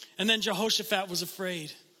 And then Jehoshaphat was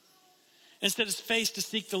afraid and set his face to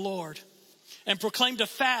seek the Lord and proclaimed a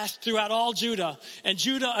fast throughout all Judah. And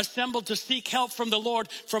Judah assembled to seek help from the Lord.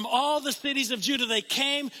 From all the cities of Judah, they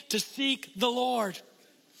came to seek the Lord.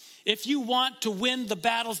 If you want to win the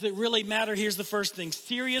battles that really matter, here's the first thing.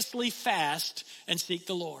 Seriously fast and seek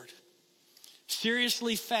the Lord.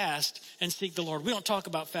 Seriously fast and seek the Lord. We don't talk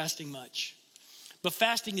about fasting much, but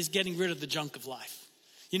fasting is getting rid of the junk of life.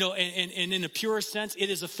 You know, and in a pure sense, it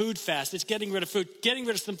is a food fast. It's getting rid of food, getting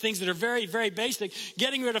rid of some things that are very, very basic,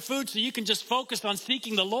 getting rid of food so you can just focus on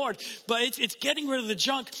seeking the Lord. But it's getting rid of the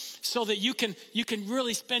junk so that you can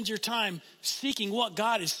really spend your time seeking what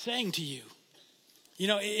God is saying to you. You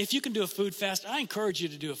know, if you can do a food fast, I encourage you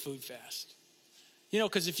to do a food fast. You know,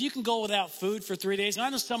 because if you can go without food for 3 days, and I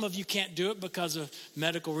know some of you can't do it because of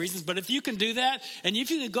medical reasons, but if you can do that, and if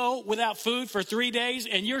you can go without food for 3 days,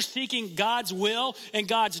 and you're seeking God's will and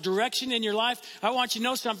God's direction in your life, I want you to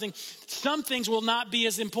know something. Some things will not be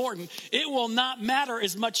as important. It will not matter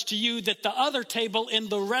as much to you that the other table in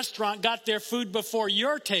the restaurant got their food before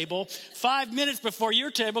your table, 5 minutes before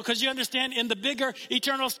your table, because you understand in the bigger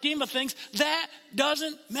eternal scheme of things, that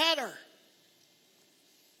doesn't matter.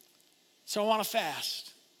 So I want to fast.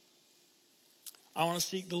 I want to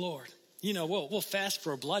seek the Lord. You know, we'll fast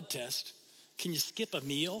for a blood test. Can you skip a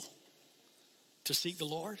meal to seek the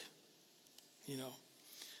Lord? You know,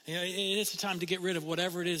 it's a time to get rid of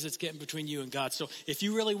whatever it is that's getting between you and God. So if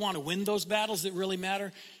you really want to win those battles that really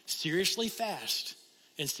matter, seriously fast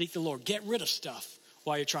and seek the Lord. Get rid of stuff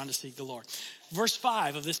while you're trying to seek the Lord. Verse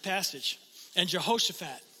 5 of this passage. And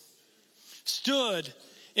Jehoshaphat stood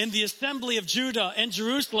in the assembly of Judah and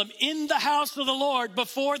Jerusalem in the house of the Lord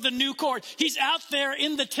before the new court. He's out there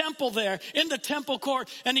in the temple there, in the temple court.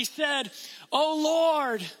 And he said, O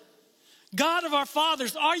Lord, God of our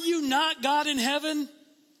fathers, are you not God in heaven?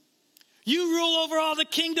 You rule over all the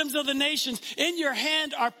kingdoms of the nations. In your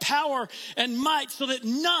hand are power and might so that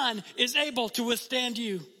none is able to withstand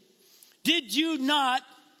you. Did you not,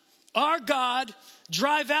 our God,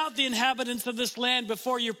 drive out the inhabitants of this land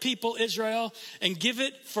before your people Israel and give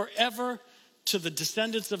it forever to the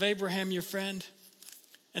descendants of Abraham, your friend?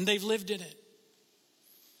 And they've lived in it.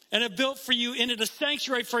 And have built for you in it a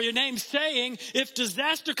sanctuary for your name, saying, if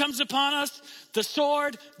disaster comes upon us, the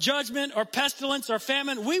sword, judgment, or pestilence, or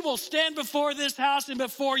famine, we will stand before this house and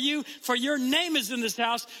before you, for your name is in this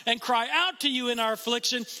house, and cry out to you in our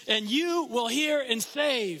affliction, and you will hear and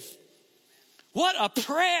save. What a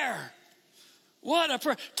prayer. What a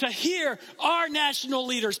prayer. To hear our national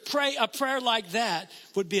leaders pray a prayer like that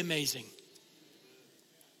would be amazing.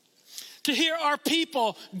 To hear our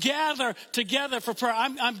people gather together for prayer.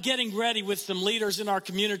 I'm getting ready with some leaders in our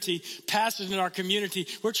community, pastors in our community.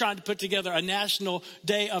 We're trying to put together a national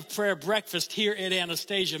day of prayer breakfast here at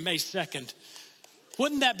Anastasia, May 2nd.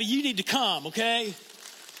 Wouldn't that be, you need to come, okay?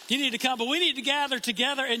 You need to come, but we need to gather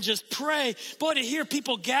together and just pray. Boy, to hear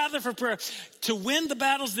people gather for prayer, to win the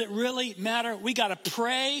battles that really matter, we got to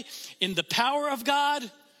pray in the power of God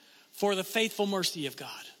for the faithful mercy of God.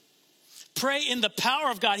 Pray in the power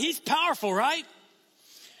of God. He's powerful, right?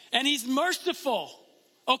 And he's merciful.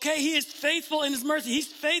 Okay, he is faithful in his mercy. He's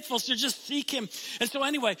faithful, so just seek him. And so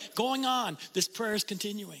anyway, going on, this prayer is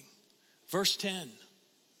continuing. Verse 10.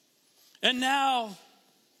 And now,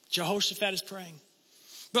 Jehoshaphat is praying.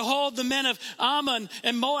 Behold, the men of Ammon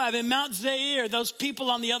and Moab and Mount Zair, those people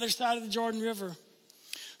on the other side of the Jordan River,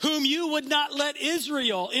 whom you would not let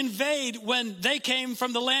Israel invade when they came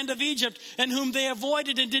from the land of Egypt, and whom they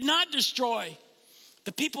avoided and did not destroy.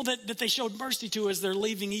 The people that they showed mercy to as they're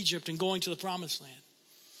leaving Egypt and going to the promised land.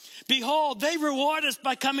 Behold, they reward us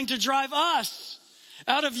by coming to drive us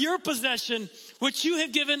out of your possession, which you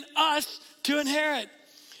have given us to inherit.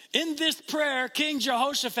 In this prayer, King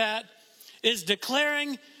Jehoshaphat is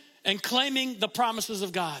declaring and claiming the promises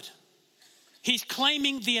of God. He's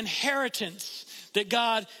claiming the inheritance that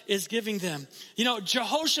God is giving them. You know,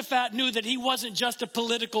 Jehoshaphat knew that he wasn't just a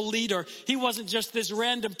political leader. He wasn't just this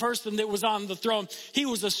random person that was on the throne. He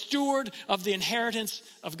was a steward of the inheritance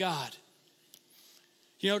of God.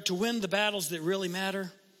 You know, to win the battles that really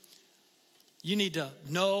matter, you need to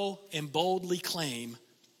know and boldly claim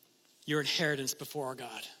your inheritance before our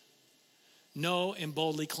God. Know and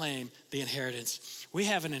boldly claim the inheritance. We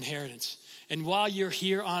have an inheritance. And while you're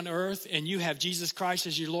here on earth and you have Jesus Christ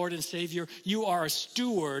as your Lord and Savior, you are a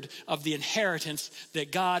steward of the inheritance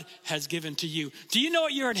that God has given to you. Do you know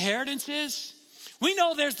what your inheritance is? We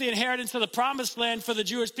know there's the inheritance of the promised land for the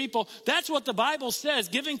Jewish people. That's what the Bible says,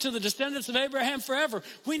 giving to the descendants of Abraham forever.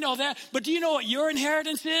 We know that. But do you know what your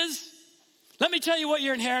inheritance is? Let me tell you what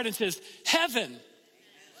your inheritance is. Heaven.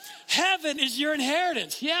 Heaven is your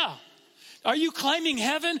inheritance. Yeah. Are you claiming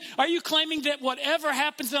heaven? Are you claiming that whatever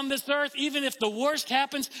happens on this earth, even if the worst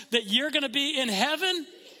happens, that you're going to be in heaven?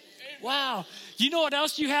 Wow. You know what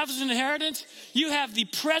else you have as an inheritance? You have the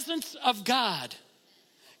presence of God.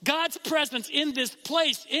 God's presence in this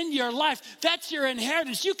place, in your life. That's your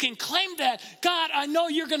inheritance. You can claim that. God, I know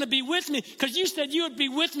you're going to be with me because you said you would be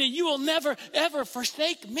with me. You will never, ever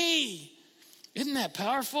forsake me. Isn't that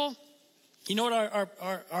powerful? You know what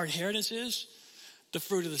our inheritance is? The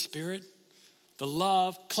fruit of the Spirit. The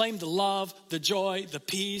love, claim the love, the joy, the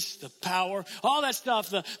peace, the power, all that stuff,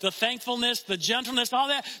 the thankfulness, the gentleness, all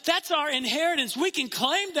that. That's our inheritance. We can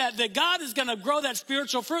claim that God is going to grow that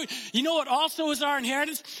spiritual fruit. You know what also is our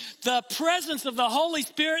inheritance? The presence of the Holy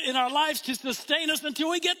Spirit in our lives to sustain us until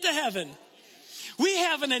we get to heaven. We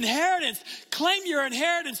have an inheritance. Claim your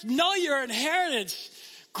inheritance. Know your inheritance.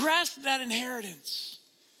 Grasp that inheritance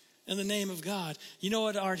in the name of God. You know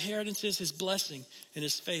what our inheritance is? His blessing and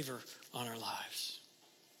his favor on our lives.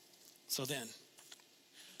 So then,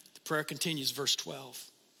 the prayer continues, verse 12.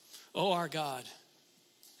 Oh, our God,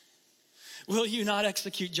 will you not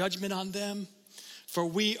execute judgment on them? For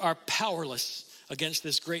we are powerless against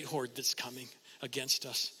this great horde that's coming against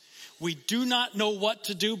us. We do not know what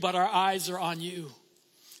to do, but our eyes are on you.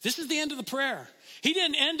 This is the end of the prayer. He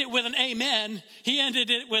didn't end it with an amen. He ended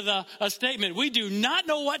it with a statement. We do not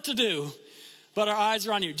know what to do, but our eyes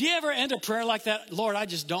are on you. Do you ever end a prayer like that? Lord, I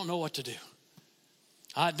just don't know what to do.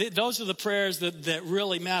 Those are the prayers that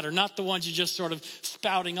really matter, not the ones you just sort of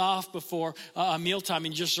spouting off before a mealtime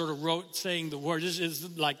and you just sort of wrote saying the word. This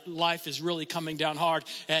is like life is really coming down hard.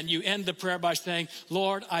 And you end the prayer by saying,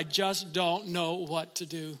 Lord, I just don't know what to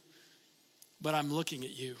do, but I'm looking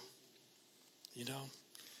at you, you know.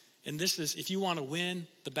 And this is, if you want to win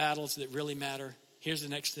the battles that really matter, here's the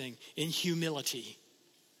next thing. In humility,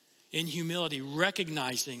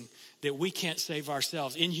 recognizing that we can't save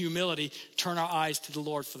ourselves. In humility, turn our eyes to the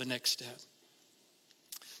Lord for the next step.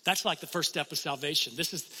 That's like the first step of salvation.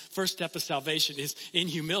 This is first step of salvation is in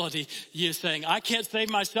humility. You're saying, I can't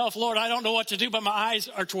save myself. Lord, I don't know what to do, but my eyes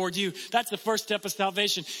are toward you. That's the first step of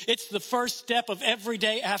salvation. It's the first step of every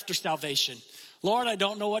day after salvation. Lord, I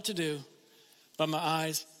don't know what to do, but my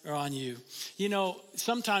eyes are on you. You know,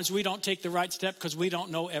 sometimes we don't take the right step because we don't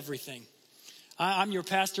know everything. I'm your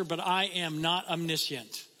pastor, but I am not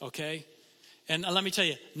omniscient, okay? And let me tell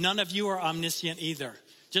you, none of you are omniscient either.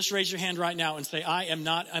 Just raise your hand right now and say, I am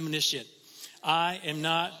not omniscient. I am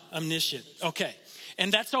not omniscient. Okay.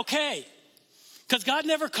 And that's okay. Because God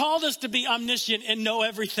never called us to be omniscient and know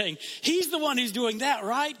everything. He's the one who's doing that,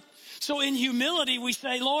 right? So in humility, we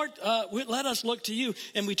say, Lord, let us look to you.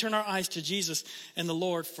 And we turn our eyes to Jesus and the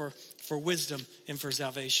Lord for wisdom and for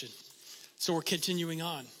salvation. So we're continuing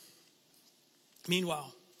on.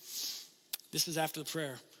 Meanwhile, this is after the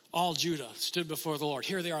prayer. All Judah stood before the Lord.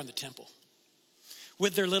 Here they are in the temple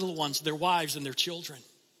with their little ones, their wives and their children.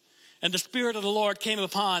 And the Spirit of the Lord came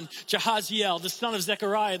upon Jahaziel, the son of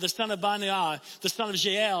Zechariah, the son of Baniah, the son of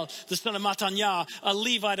Jael, the son of Mattaniah, a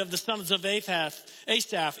Levite of the sons of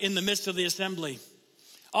Asaph, in the midst of the assembly.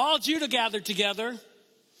 All Judah gathered together.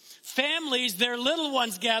 Families, their little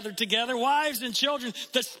ones gathered together, wives and children.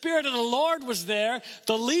 The Spirit of the Lord was there.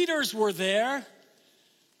 The leaders were there.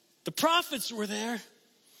 The prophets were there.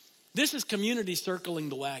 This is community circling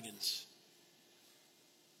the wagons.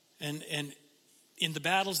 And in the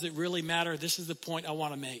battles that really matter, this is the point I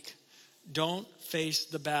want to make. Don't face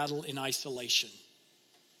the battle in isolation.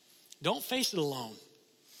 Don't face it alone.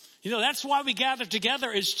 You know, that's why we gather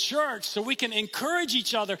together as church, so we can encourage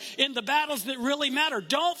each other in the battles that really matter.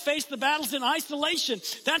 Don't face the battles in isolation.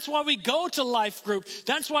 That's why we go to Life Group.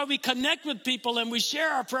 That's why we connect with people and we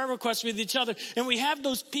share our prayer requests with each other. And we have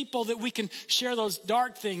those people that we can share those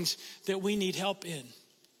dark things that we need help in.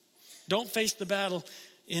 Don't face the battle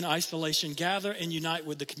in isolation. Gather and unite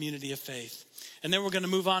with the community of faith. And then we're going to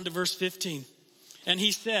move on to verse 15. And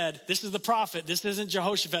he said, this is the prophet, this isn't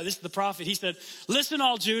Jehoshaphat, this is the prophet. He said, listen,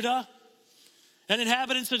 all Judah and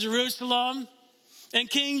inhabitants of Jerusalem and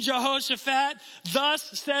King Jehoshaphat, thus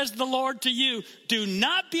says the Lord to you, do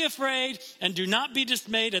not be afraid and do not be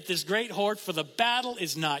dismayed at this great horde, for the battle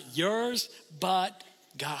is not yours, but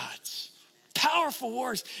God's. Powerful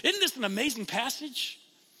words. Isn't this an amazing passage?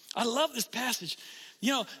 I love this passage.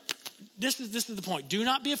 You know, this is the point. Do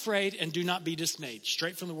not be afraid and do not be dismayed.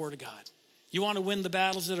 Straight from the Word of God. You want to win the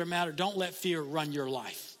battles that matter? Don't let fear run your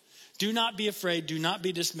life. Do not be afraid. Do not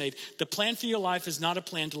be dismayed. The plan for your life is not a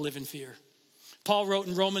plan to live in fear. Paul wrote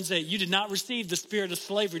in Romans 8, you did not receive the spirit of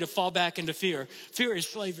slavery to fall back into fear. Fear is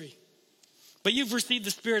slavery. But you've received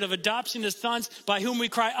the spirit of adoption as sons, by whom we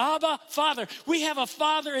cry, Abba, Father. We have a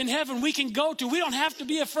Father in heaven we can go to. We don't have to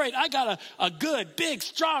be afraid. I got a good, big,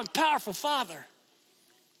 strong, powerful Father.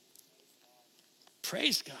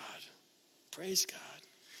 Praise God. Praise God.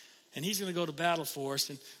 And he's going to go to battle for us.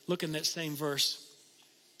 And look in that same verse.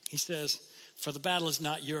 He says, for the battle is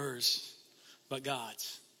not yours, but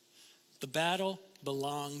God's. The battle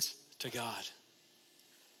belongs to God.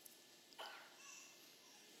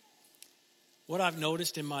 What I've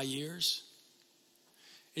noticed in my years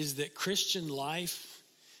is that Christian life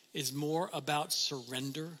is more about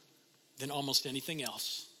surrender than almost anything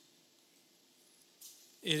else.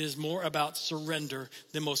 It is more about surrender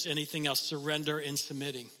than most anything else, surrender and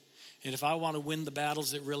submitting. And if I want to win the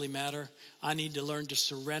battles that really matter, I need to learn to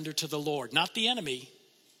surrender to the Lord, not the enemy,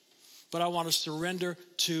 but I want to surrender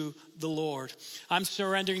to the Lord. I'm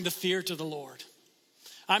surrendering the fear to the Lord.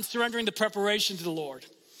 I'm surrendering the preparation to the Lord.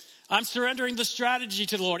 I'm surrendering the strategy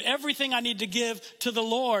to the Lord. Everything I need to give to the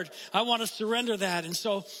Lord, I want to surrender that. And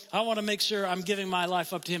so I want to make sure I'm giving my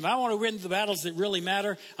life up to him. I want to win the battles that really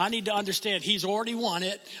matter. I need to understand he's already won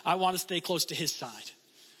it. I want to stay close to his side.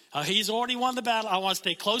 He's already won the battle. I want to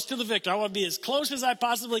stay close to the victor. I want to be as close as I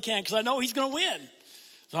possibly can because I know he's going to win.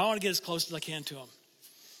 So I want to get as close as I can to him.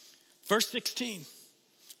 Verse 16,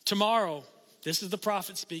 tomorrow, this is the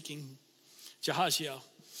prophet speaking, Jahaziel.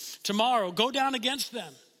 Tomorrow, go down against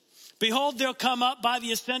them. Behold, they'll come up by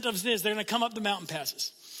the ascent of Ziz. They're going to come up the mountain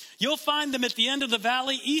passes. You'll find them at the end of the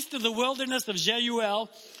valley, east of the wilderness of Jeuel.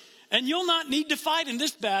 And you'll not need to fight in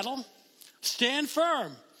this battle. Stand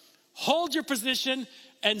firm. Hold your position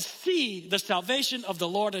and see the salvation of the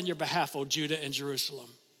Lord on your behalf, O Judah and Jerusalem.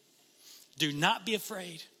 Do not be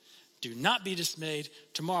afraid. Do not be dismayed.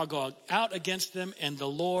 Tomorrow go out against them and the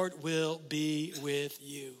Lord will be with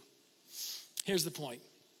you. Here's the point.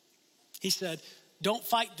 He said, don't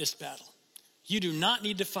fight this battle. You do not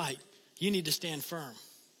need to fight. You need to stand firm.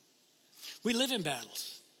 We live in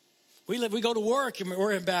battles. We go to work and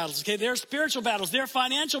we're in battles. Okay, there are spiritual battles, there are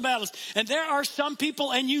financial battles, and there are some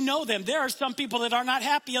people, and you know them, there are some people that are not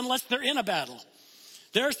happy unless they're in a battle.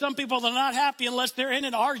 There are some people that are not happy unless they're in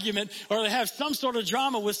an argument or they have some sort of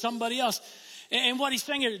drama with somebody else. And what he's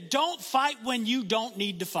saying here, don't fight when you don't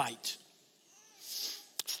need to fight.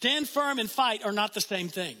 Stand firm and fight are not the same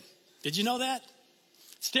thing. Did you know that?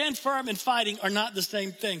 Stand firm and fighting are not the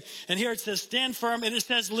same thing. And here it says stand firm, and it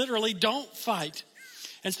says literally don't fight.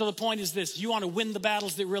 And so the point is this, you want to win the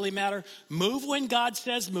battles that really matter, move when God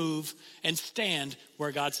says move and stand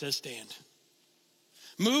where God says stand.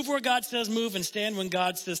 Move where God says move and stand when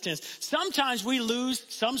God says stand. Sometimes we lose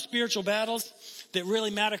some spiritual battles that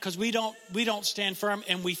really matter because we don't stand firm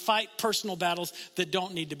and we fight personal battles that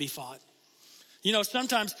don't need to be fought. You know,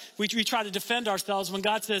 sometimes we try to defend ourselves when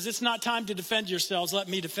God says, it's not time to defend yourselves, let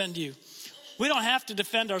me defend you. We don't have to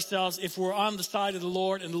defend ourselves if we're on the side of the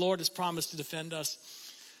Lord and the Lord has promised to defend us.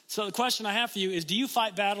 So the question I have for you is, do you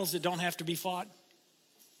fight battles that don't have to be fought?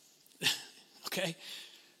 Okay,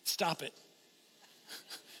 stop it.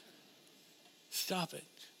 Stop it.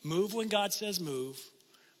 Move when God says move.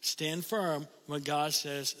 Stand firm when God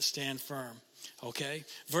says stand firm. Okay,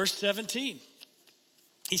 verse 17.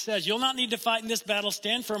 He says, you'll not need to fight in this battle.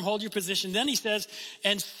 Stand firm, hold your position. Then he says,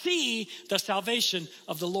 and see the salvation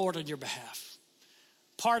of the Lord on your behalf.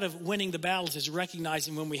 Part of winning the battles is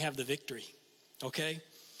recognizing when we have the victory. Okay?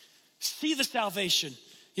 See the salvation.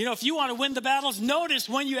 You know, if you want to win the battles, notice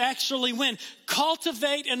when you actually win.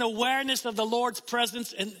 Cultivate an awareness of the Lord's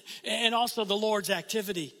presence and also the Lord's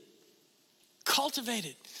activity. Cultivate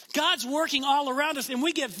it. God's working all around us and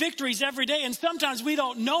we get victories every day, and sometimes we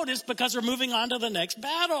don't notice because we're moving on to the next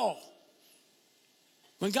battle.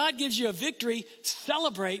 When God gives you a victory,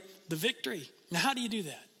 celebrate the victory. Now, how do you do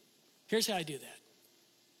that? Here's how I do that.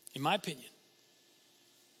 In my opinion,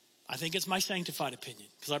 I think it's my sanctified opinion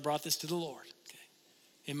because I brought this to the Lord. Okay.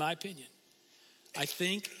 In my opinion, I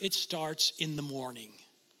think it starts in the morning.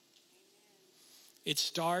 It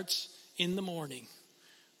starts in the morning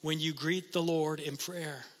when you greet the Lord in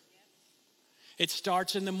prayer. It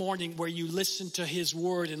starts in the morning where you listen to his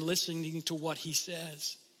word and listening to what he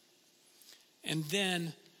says. And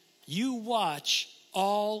then you watch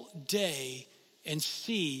all day and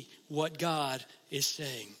see what God is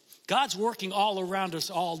saying. God's working all around us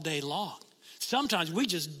all day long. Sometimes we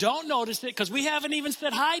just don't notice it because we haven't even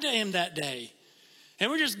said hi to him that day. And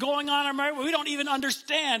we're just going on our merry way. We don't even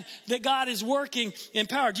understand that God is working in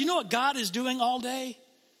power. Do you know what God is doing all day?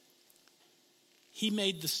 He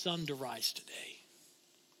made the sun to rise today.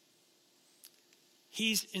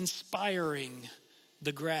 He's inspiring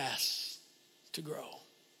the grass to grow.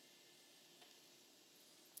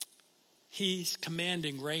 He's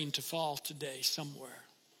commanding rain to fall today somewhere.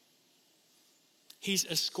 He's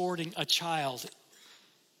escorting a child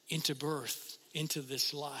into birth, into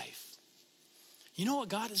this life. You know what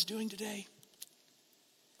God is doing today?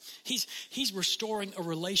 He's restoring a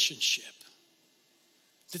relationship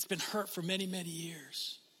that's been hurt for many, many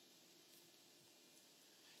years.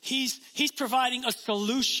 He's providing a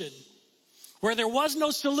solution where there was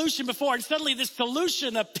no solution before, and suddenly this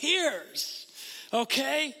solution appears,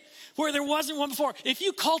 okay? Where there wasn't one before. If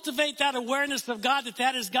you cultivate that awareness of God,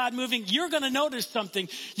 that is God moving, you're going to notice something.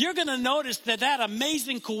 You're going to notice that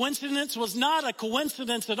amazing coincidence was not a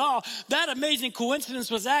coincidence at all. That amazing coincidence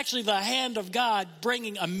was actually the hand of God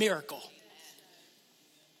bringing a miracle.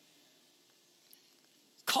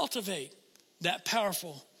 Cultivate that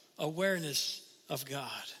powerful awareness of God.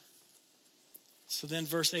 So then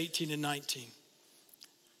verse 18 and 19.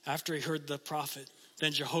 After he heard the prophet,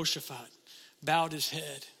 then Jehoshaphat bowed his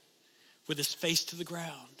head with his face to the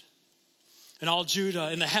ground. And all Judah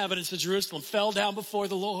and the inhabitants of Jerusalem fell down before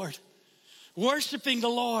the Lord, worshiping the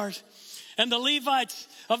Lord. And the Levites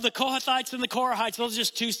of the Kohathites and the Korahites, those are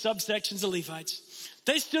just two subsections of Levites.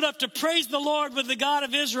 They stood up to praise the Lord with the God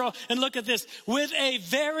of Israel. And look at this, with a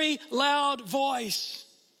very loud voice.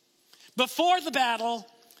 Before the battle,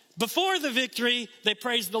 before the victory, they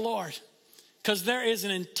praised the Lord. Because there is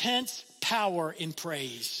an intense power in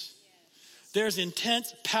praise. There's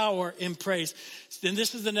intense power in praise. Then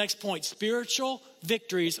this is the next point. Spiritual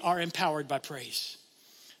victories are empowered by praise.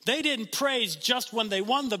 They didn't praise just when they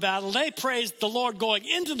won the battle. They praised the Lord going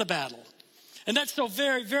into the battle. And that's so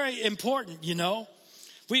very, very important, you know.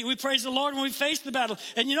 We praise the Lord when we face the battle.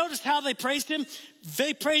 And you notice how they praised him?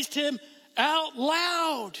 They praised him out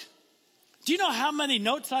loud. Do you know how many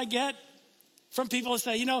notes I get from people that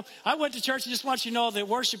say, you know, I went to church and just want you to know that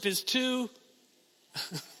worship is too...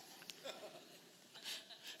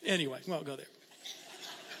 Anyway, we won't go there.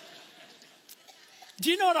 Do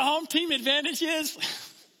you know what a home team advantage is?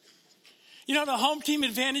 You know what a home team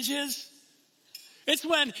advantage is? It's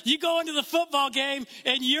when you go into the football game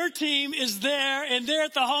and your team is there and they're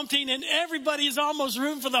at the home team and everybody is almost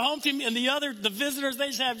rooting for the home team and the visitors, they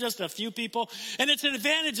just have just a few people. And it's an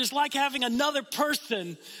advantage. It's like having another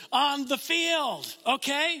person on the field,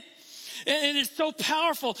 okay? And it's so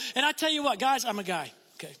powerful. And I tell you what, guys, I'm a guy.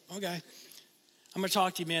 Okay, I'm a guy. I'm going to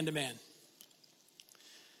talk to you man to man.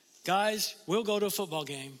 Guys, we'll go to a football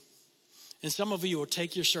game and some of you will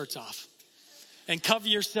take your shirts off and cover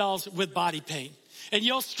yourselves with body paint. And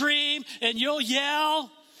you'll scream and you'll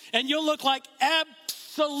yell and you'll look like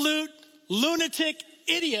absolute lunatic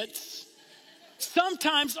idiots.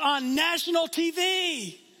 Sometimes on national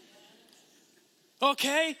TV.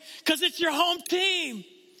 Okay? Because it's your home team.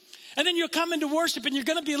 And then you'll come into worship and you're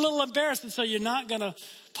going to be a little embarrassed. And so you're not going to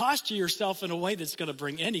posture yourself in a way that's going to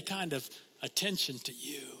bring any kind of attention to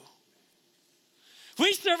you.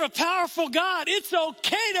 We serve a powerful God. It's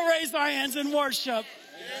okay to raise our hands in worship.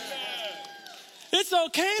 Yeah. It's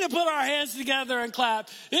okay to put our hands together and clap.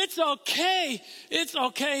 It's okay. It's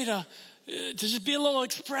okay to just be a little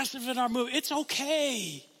expressive in our movement. It's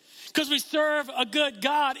okay. Because we serve a good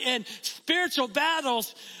God and spiritual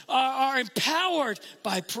battles are empowered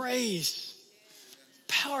by praise.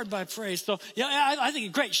 Powered by praise. So yeah, I think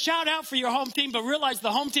it's great. Shout out for your home team, but realize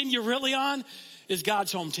the home team you're really on is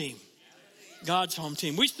God's home team. God's home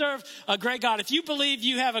team. We serve a great God. If you believe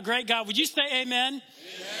you have a great God, would you say amen?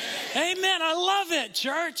 Amen. Amen. I love it,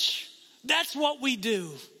 church. That's what we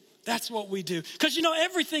do. That's what we do. Because you know,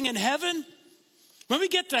 everything in heaven, when we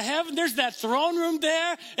get to heaven, there's that throne room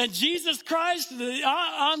there, and Jesus Christ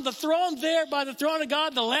on the throne there by the throne of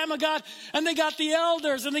God, the Lamb of God, and they got the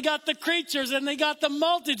elders, and they got the creatures, and they got the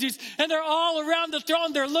multitudes, and they're all around the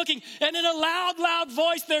throne, they're looking, and in a loud, loud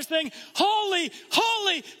voice, they're saying, holy,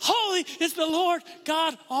 holy, holy is the Lord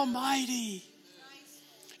God Almighty.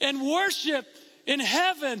 And worship in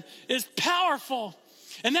heaven is powerful,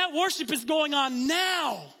 and that worship is going on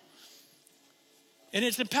now. And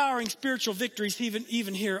it's empowering spiritual victories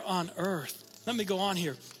even here on earth. Let me go on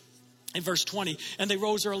here. In verse 20, and they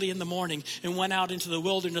rose early in the morning and went out into the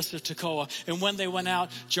wilderness of Tekoa. And when they went out,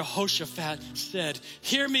 Jehoshaphat said,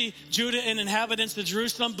 hear me, Judah and inhabitants of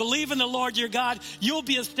Jerusalem. Believe in the Lord your God. You'll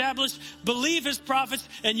be established. Believe his prophets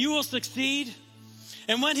and you will succeed.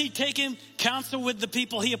 And when he'd taken counsel with the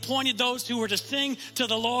people, he appointed those who were to sing to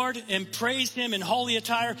the Lord and praise him in holy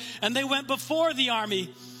attire. And they went before the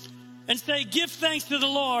army and say, give thanks to the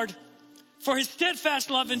Lord, for his steadfast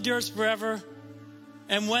love endures forever.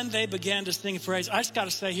 And when they began to sing praise, I just got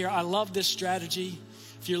to say here, I love this strategy.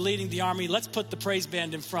 If you're leading the army, let's put the praise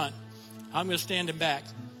band in front. I'm going to stand in back.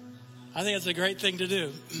 I think it's a great thing to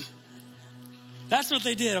do. That's what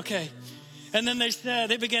they did, okay. And then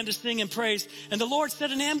they began to sing and praise. And the Lord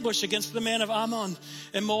set an ambush against the men of Ammon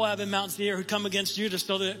and Moab and Mount Seir who come against Judah,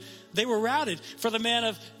 so that they were routed. For the men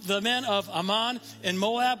of Ammon and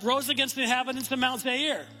Moab rose against the inhabitants of Mount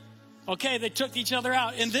Seir. Okay, they took each other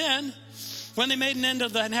out. And then, when they made an end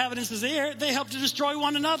of the inhabitants of Seir, they helped to destroy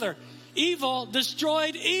one another. Evil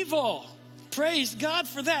destroyed evil. Praise God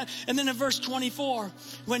for that. And then in verse 24,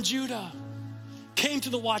 when Judah came to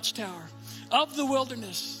the watchtower of the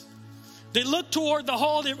wilderness, they looked toward the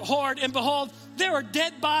horde, and behold, there were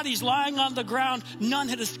dead bodies lying on the ground. None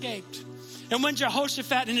had escaped. And when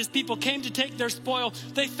Jehoshaphat and his people came to take their spoil,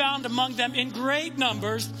 they found among them in great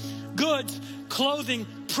numbers goods, clothing,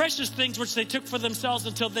 precious things which they took for themselves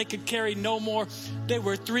until they could carry no more. They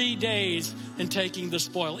were 3 days in taking the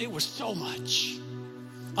spoil. It was so much.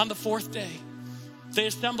 On the fourth day, they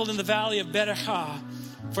assembled in the valley of Berachah,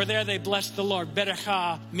 for there they blessed the Lord.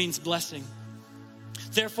 Berachah means blessing.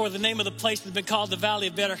 Therefore, the name of the place has been called the valley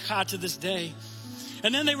of Berachah to this day.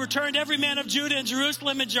 And then they returned, every man of Judah and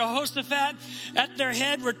Jerusalem, and Jehoshaphat at their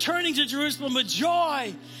head, returning to Jerusalem with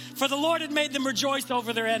joy, for the Lord had made them rejoice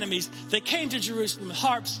over their enemies. They came to Jerusalem with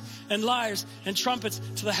harps and lyres and trumpets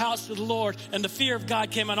to the house of the Lord. And the fear of God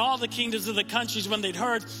came on all the kingdoms of the countries when they'd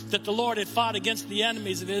heard that the Lord had fought against the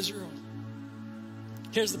enemies of Israel.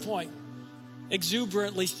 Here's the point.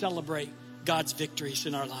 Exuberantly celebrate God's victories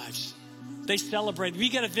in our lives. They celebrate. We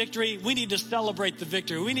get a victory. We need to celebrate the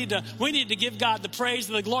victory. We need to give God the praise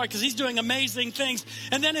and the glory because he's doing amazing things.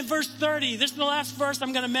 And then in verse 30, this is the last verse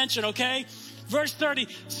I'm going to mention, okay? Verse 30,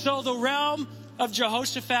 so the realm of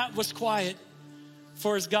Jehoshaphat was quiet,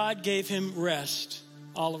 for as God gave him rest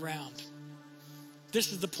all around.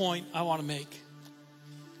 This is the point I want to make.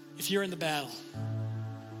 If you're in the battle,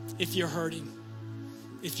 if you're hurting,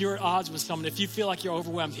 if you're at odds with someone, if you feel like you're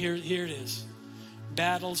overwhelmed, here it is.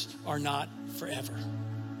 Battles are not forever.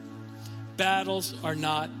 Battles are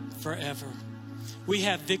not forever. We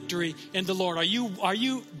have victory in the Lord. Are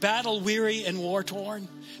you battle weary and war torn?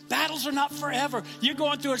 Battles are not forever. You're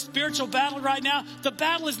going through a spiritual battle right now. The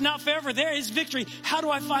battle is not forever. There is victory. How do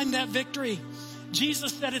I find that victory?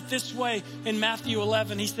 Jesus said it this way in Matthew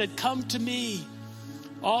 11. He said, come to me,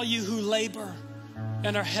 all you who labor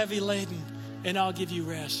and are heavy laden, and I'll give you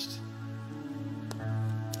rest.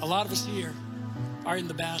 A lot of us here are in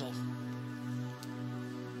the battle,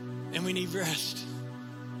 and we need rest,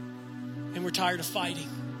 and we're tired of fighting,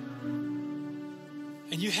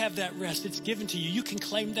 and you have that rest. It's given to you. You can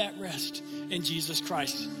claim that rest in Jesus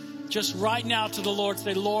Christ. Just right now to the Lord,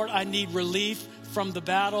 say, Lord, I need relief from the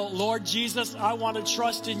battle. Lord Jesus, I want to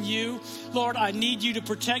trust in you. Lord, I need you to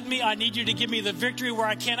protect me. I need you to give me the victory where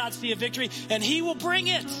I cannot see a victory, and he will bring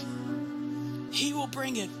it. He will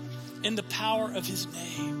bring it in the power of his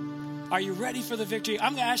name. Are you ready for the victory?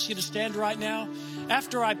 I'm going to ask you to stand right now.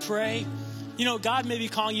 After I pray, God may be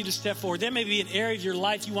calling you to step forward. There may be an area of your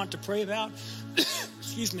life you want to pray about.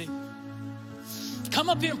 Excuse me. Come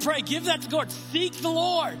up here and pray. Give that to God. Seek the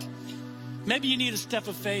Lord. Maybe you need a step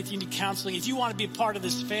of faith. You need counseling. If you want to be a part of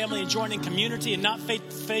this family and join in community and not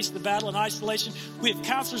face the battle in isolation, we have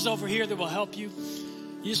counselors over here that will help you.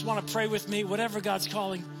 You just want to pray with me, whatever God's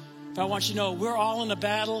calling. But I want you to know we're all in a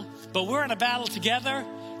battle, but we're in a battle together.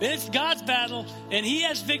 It's God's battle, and he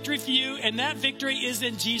has victory for you, and that victory is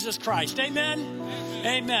in Jesus Christ. Amen?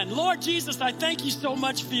 Amen. Lord Jesus, I thank you so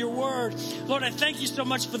much for your word. Lord, I thank you so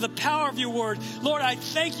much for the power of your word. Lord, I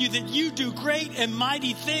thank you that you do great and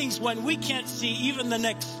mighty things when we can't see even the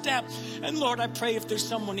next step. And Lord, I pray if there's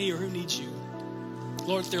someone here who needs you,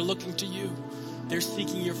 Lord, if they're looking to you, they're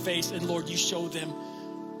seeking your face, and Lord, you show them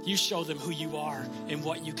who you are and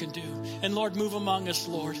what you can do. And Lord, move among us,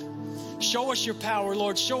 Lord. Show us your power,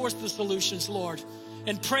 Lord. Show us the solutions, Lord.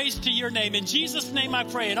 And praise to your name. In Jesus' name I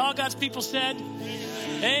pray. And all God's people said,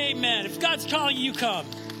 amen. Amen. If God's calling you, come.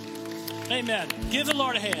 Amen. Give the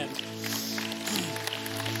Lord a hand.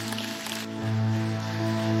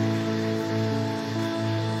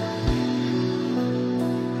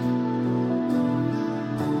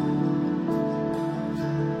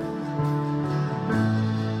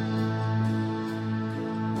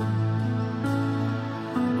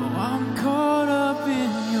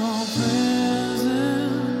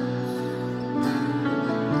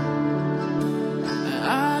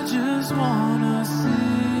 wanna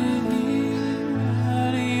sit here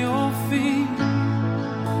at your feet,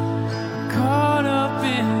 caught up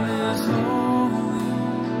in this holy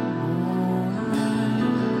moment.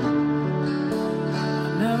 I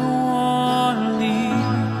never wanna leave.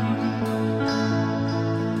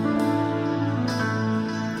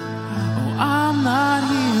 Oh, I'm not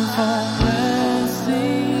here for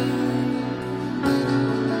blessing.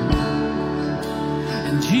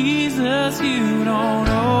 Jesus, you don't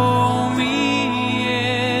owe me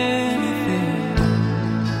anything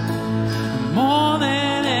more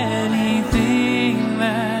than anything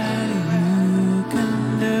that you can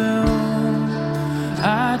do.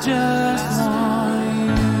 I just want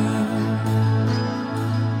you.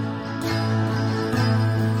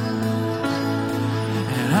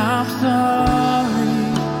 And I'm sorry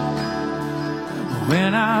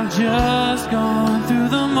when I've just gone through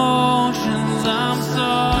the motions. I'm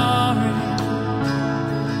sorry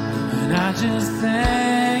when I just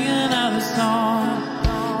sang another song.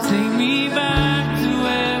 Take me back to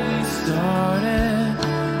where we started.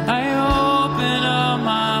 I open up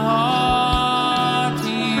my heart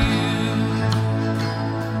to you.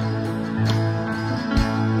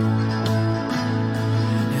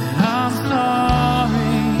 And I'm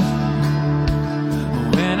sorry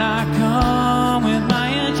when I come with my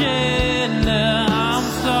agenda. I'm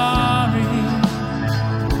sorry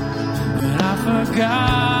when I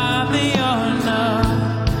forgot that you're enough.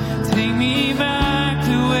 Take me back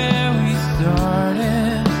to where we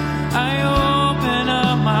started. I open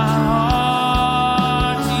up my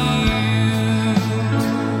heart to you.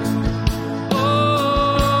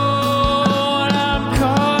 Oh, and I'm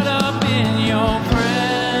caught up in your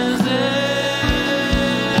presence.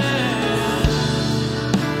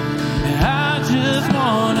 I just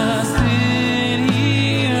wanna sit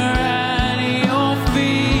here at your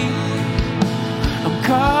feet. I'm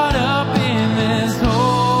caught up in this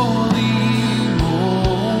holy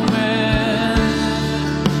moment,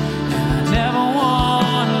 and I never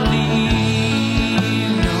wanna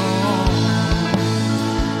leave, no.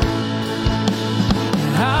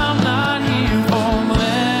 And I'm not here for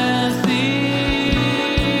blessing.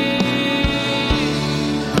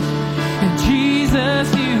 And Jesus,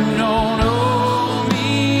 you don't owe me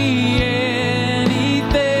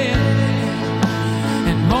anything,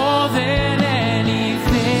 and more than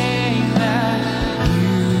anything that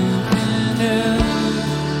you can do.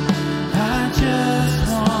 I just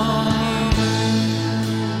want you.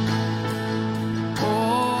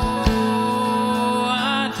 Oh,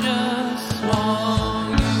 I just want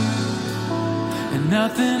you, and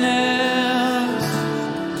nothing else,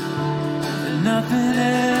 and nothing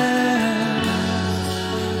else,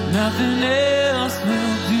 nothing else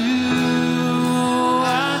will do.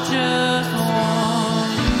 I just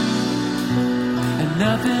want you, and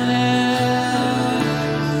nothing else,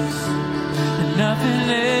 and nothing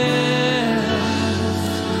else,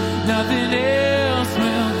 nothing else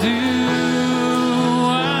will do.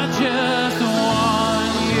 I just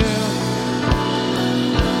want you.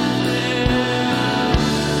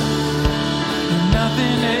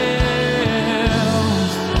 Nothing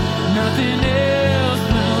else, nothing else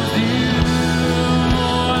will do.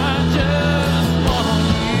 I just want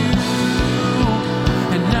you,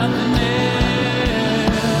 and nothing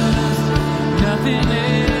else, nothing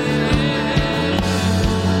else,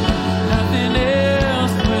 nothing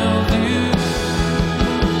else will do.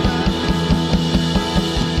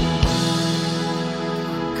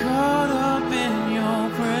 Caught up in your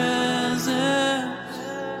presence.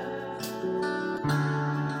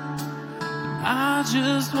 I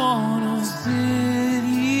just wanna sit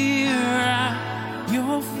here at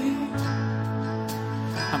your feet.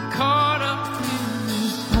 I'm caught up in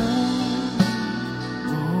this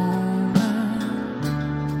moment,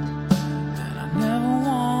 and I never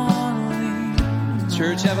wanna leave.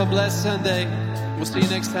 Church, have a blessed Sunday. We'll see you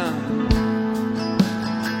next time.